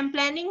 I am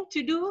planning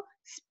to do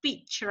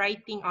speech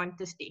writing on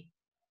Thursday.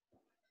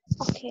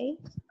 Okay.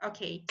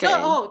 Okay. Okay.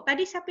 So,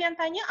 tadi siapa yang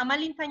tanya?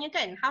 Amalin tanya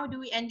kan, how do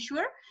we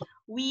ensure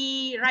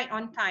we write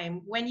on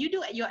time? When you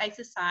do your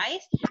exercise,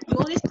 you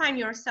always time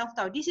yourself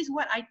tau. This is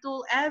what I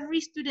told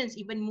every students,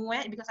 even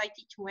Muat, because I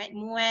teach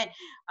Muat,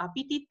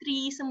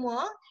 PT3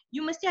 semua,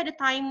 you mesti ada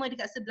timer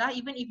dekat sebelah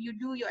even if you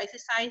do your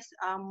exercise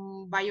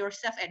by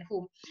yourself at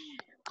home.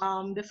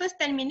 The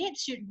first 10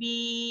 minutes should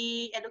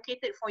be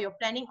allocated for your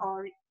planning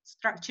or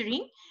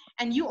structuring,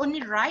 and you only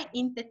write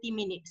in 30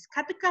 minutes.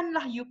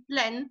 Katakanlah you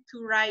plan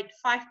to write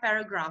 5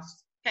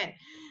 paragraphs, kan?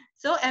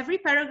 So every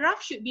paragraph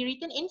should be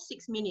written in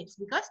 6 minutes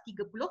because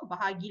 30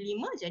 bahagi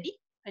 5 jadi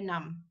 6.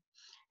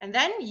 And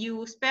then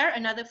you spare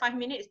another 5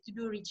 minutes to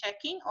do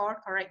rechecking or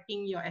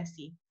correcting your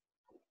essay.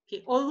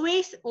 Okay,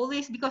 always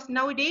because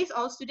nowadays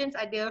all students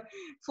ada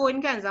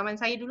phone kan. Zaman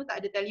saya dulu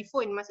tak ada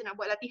telefon masa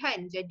nak buat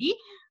latihan. Jadi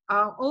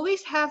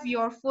always have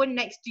your phone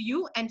next to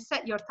you and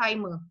set your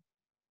timer.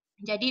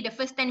 Jadi the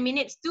first 10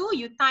 minutes tu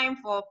you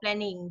time for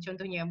planning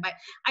contohnya. But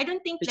I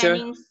don't think Teacher.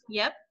 planning,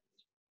 yep.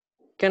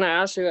 Can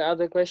I ask you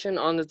another question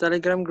on the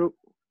Telegram group?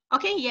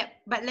 Okay,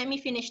 yep, but let me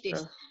finish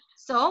this.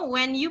 So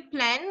when you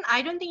plan,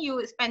 I don't think you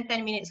would spend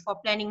 10 minutes for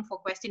planning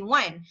for question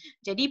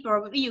 1. Jadi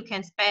probably you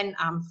can spend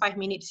 5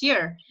 minutes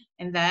here.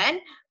 And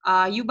then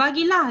you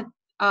bagilah,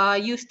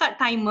 you start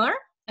timer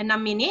 6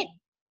 minit.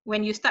 When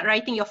you start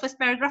writing your first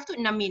paragraph tu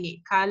 6 minit.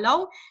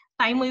 Kalau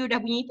timer you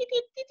dah bunyi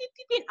titit titit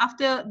titit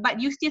after,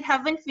 but you still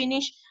haven't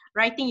finished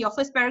writing your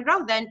first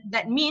paragraph, then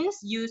that means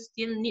you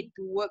still need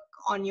to work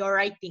on your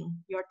writing,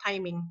 your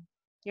timing.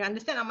 You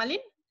understand,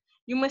 Amalin?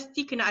 You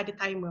mesti kena ada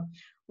timer.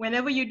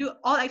 Whenever you do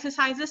all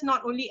exercises,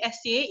 not only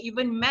essay,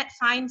 even math,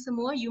 science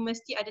semua, you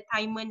mesti ada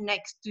timer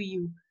next to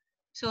you.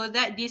 So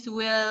that this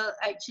will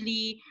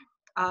actually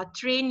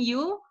train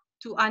you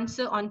to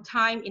answer on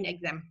time in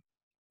exam.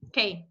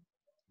 Okay.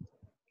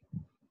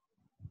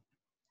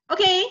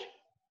 Okay.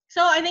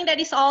 So I think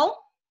that is all.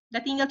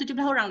 Dah tinggal 17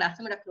 orang dah.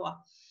 Semua dah keluar.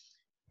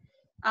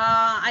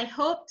 I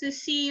hope to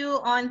see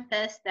you on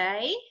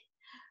Thursday,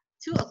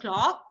 2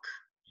 o'clock.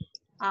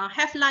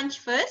 Have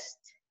lunch first.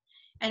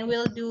 And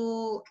we'll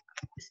do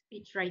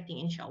speech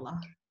writing, inshallah.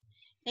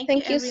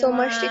 Thank you so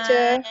much,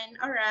 teacher.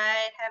 All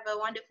right. Have a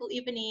wonderful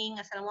evening.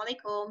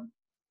 Assalamualaikum.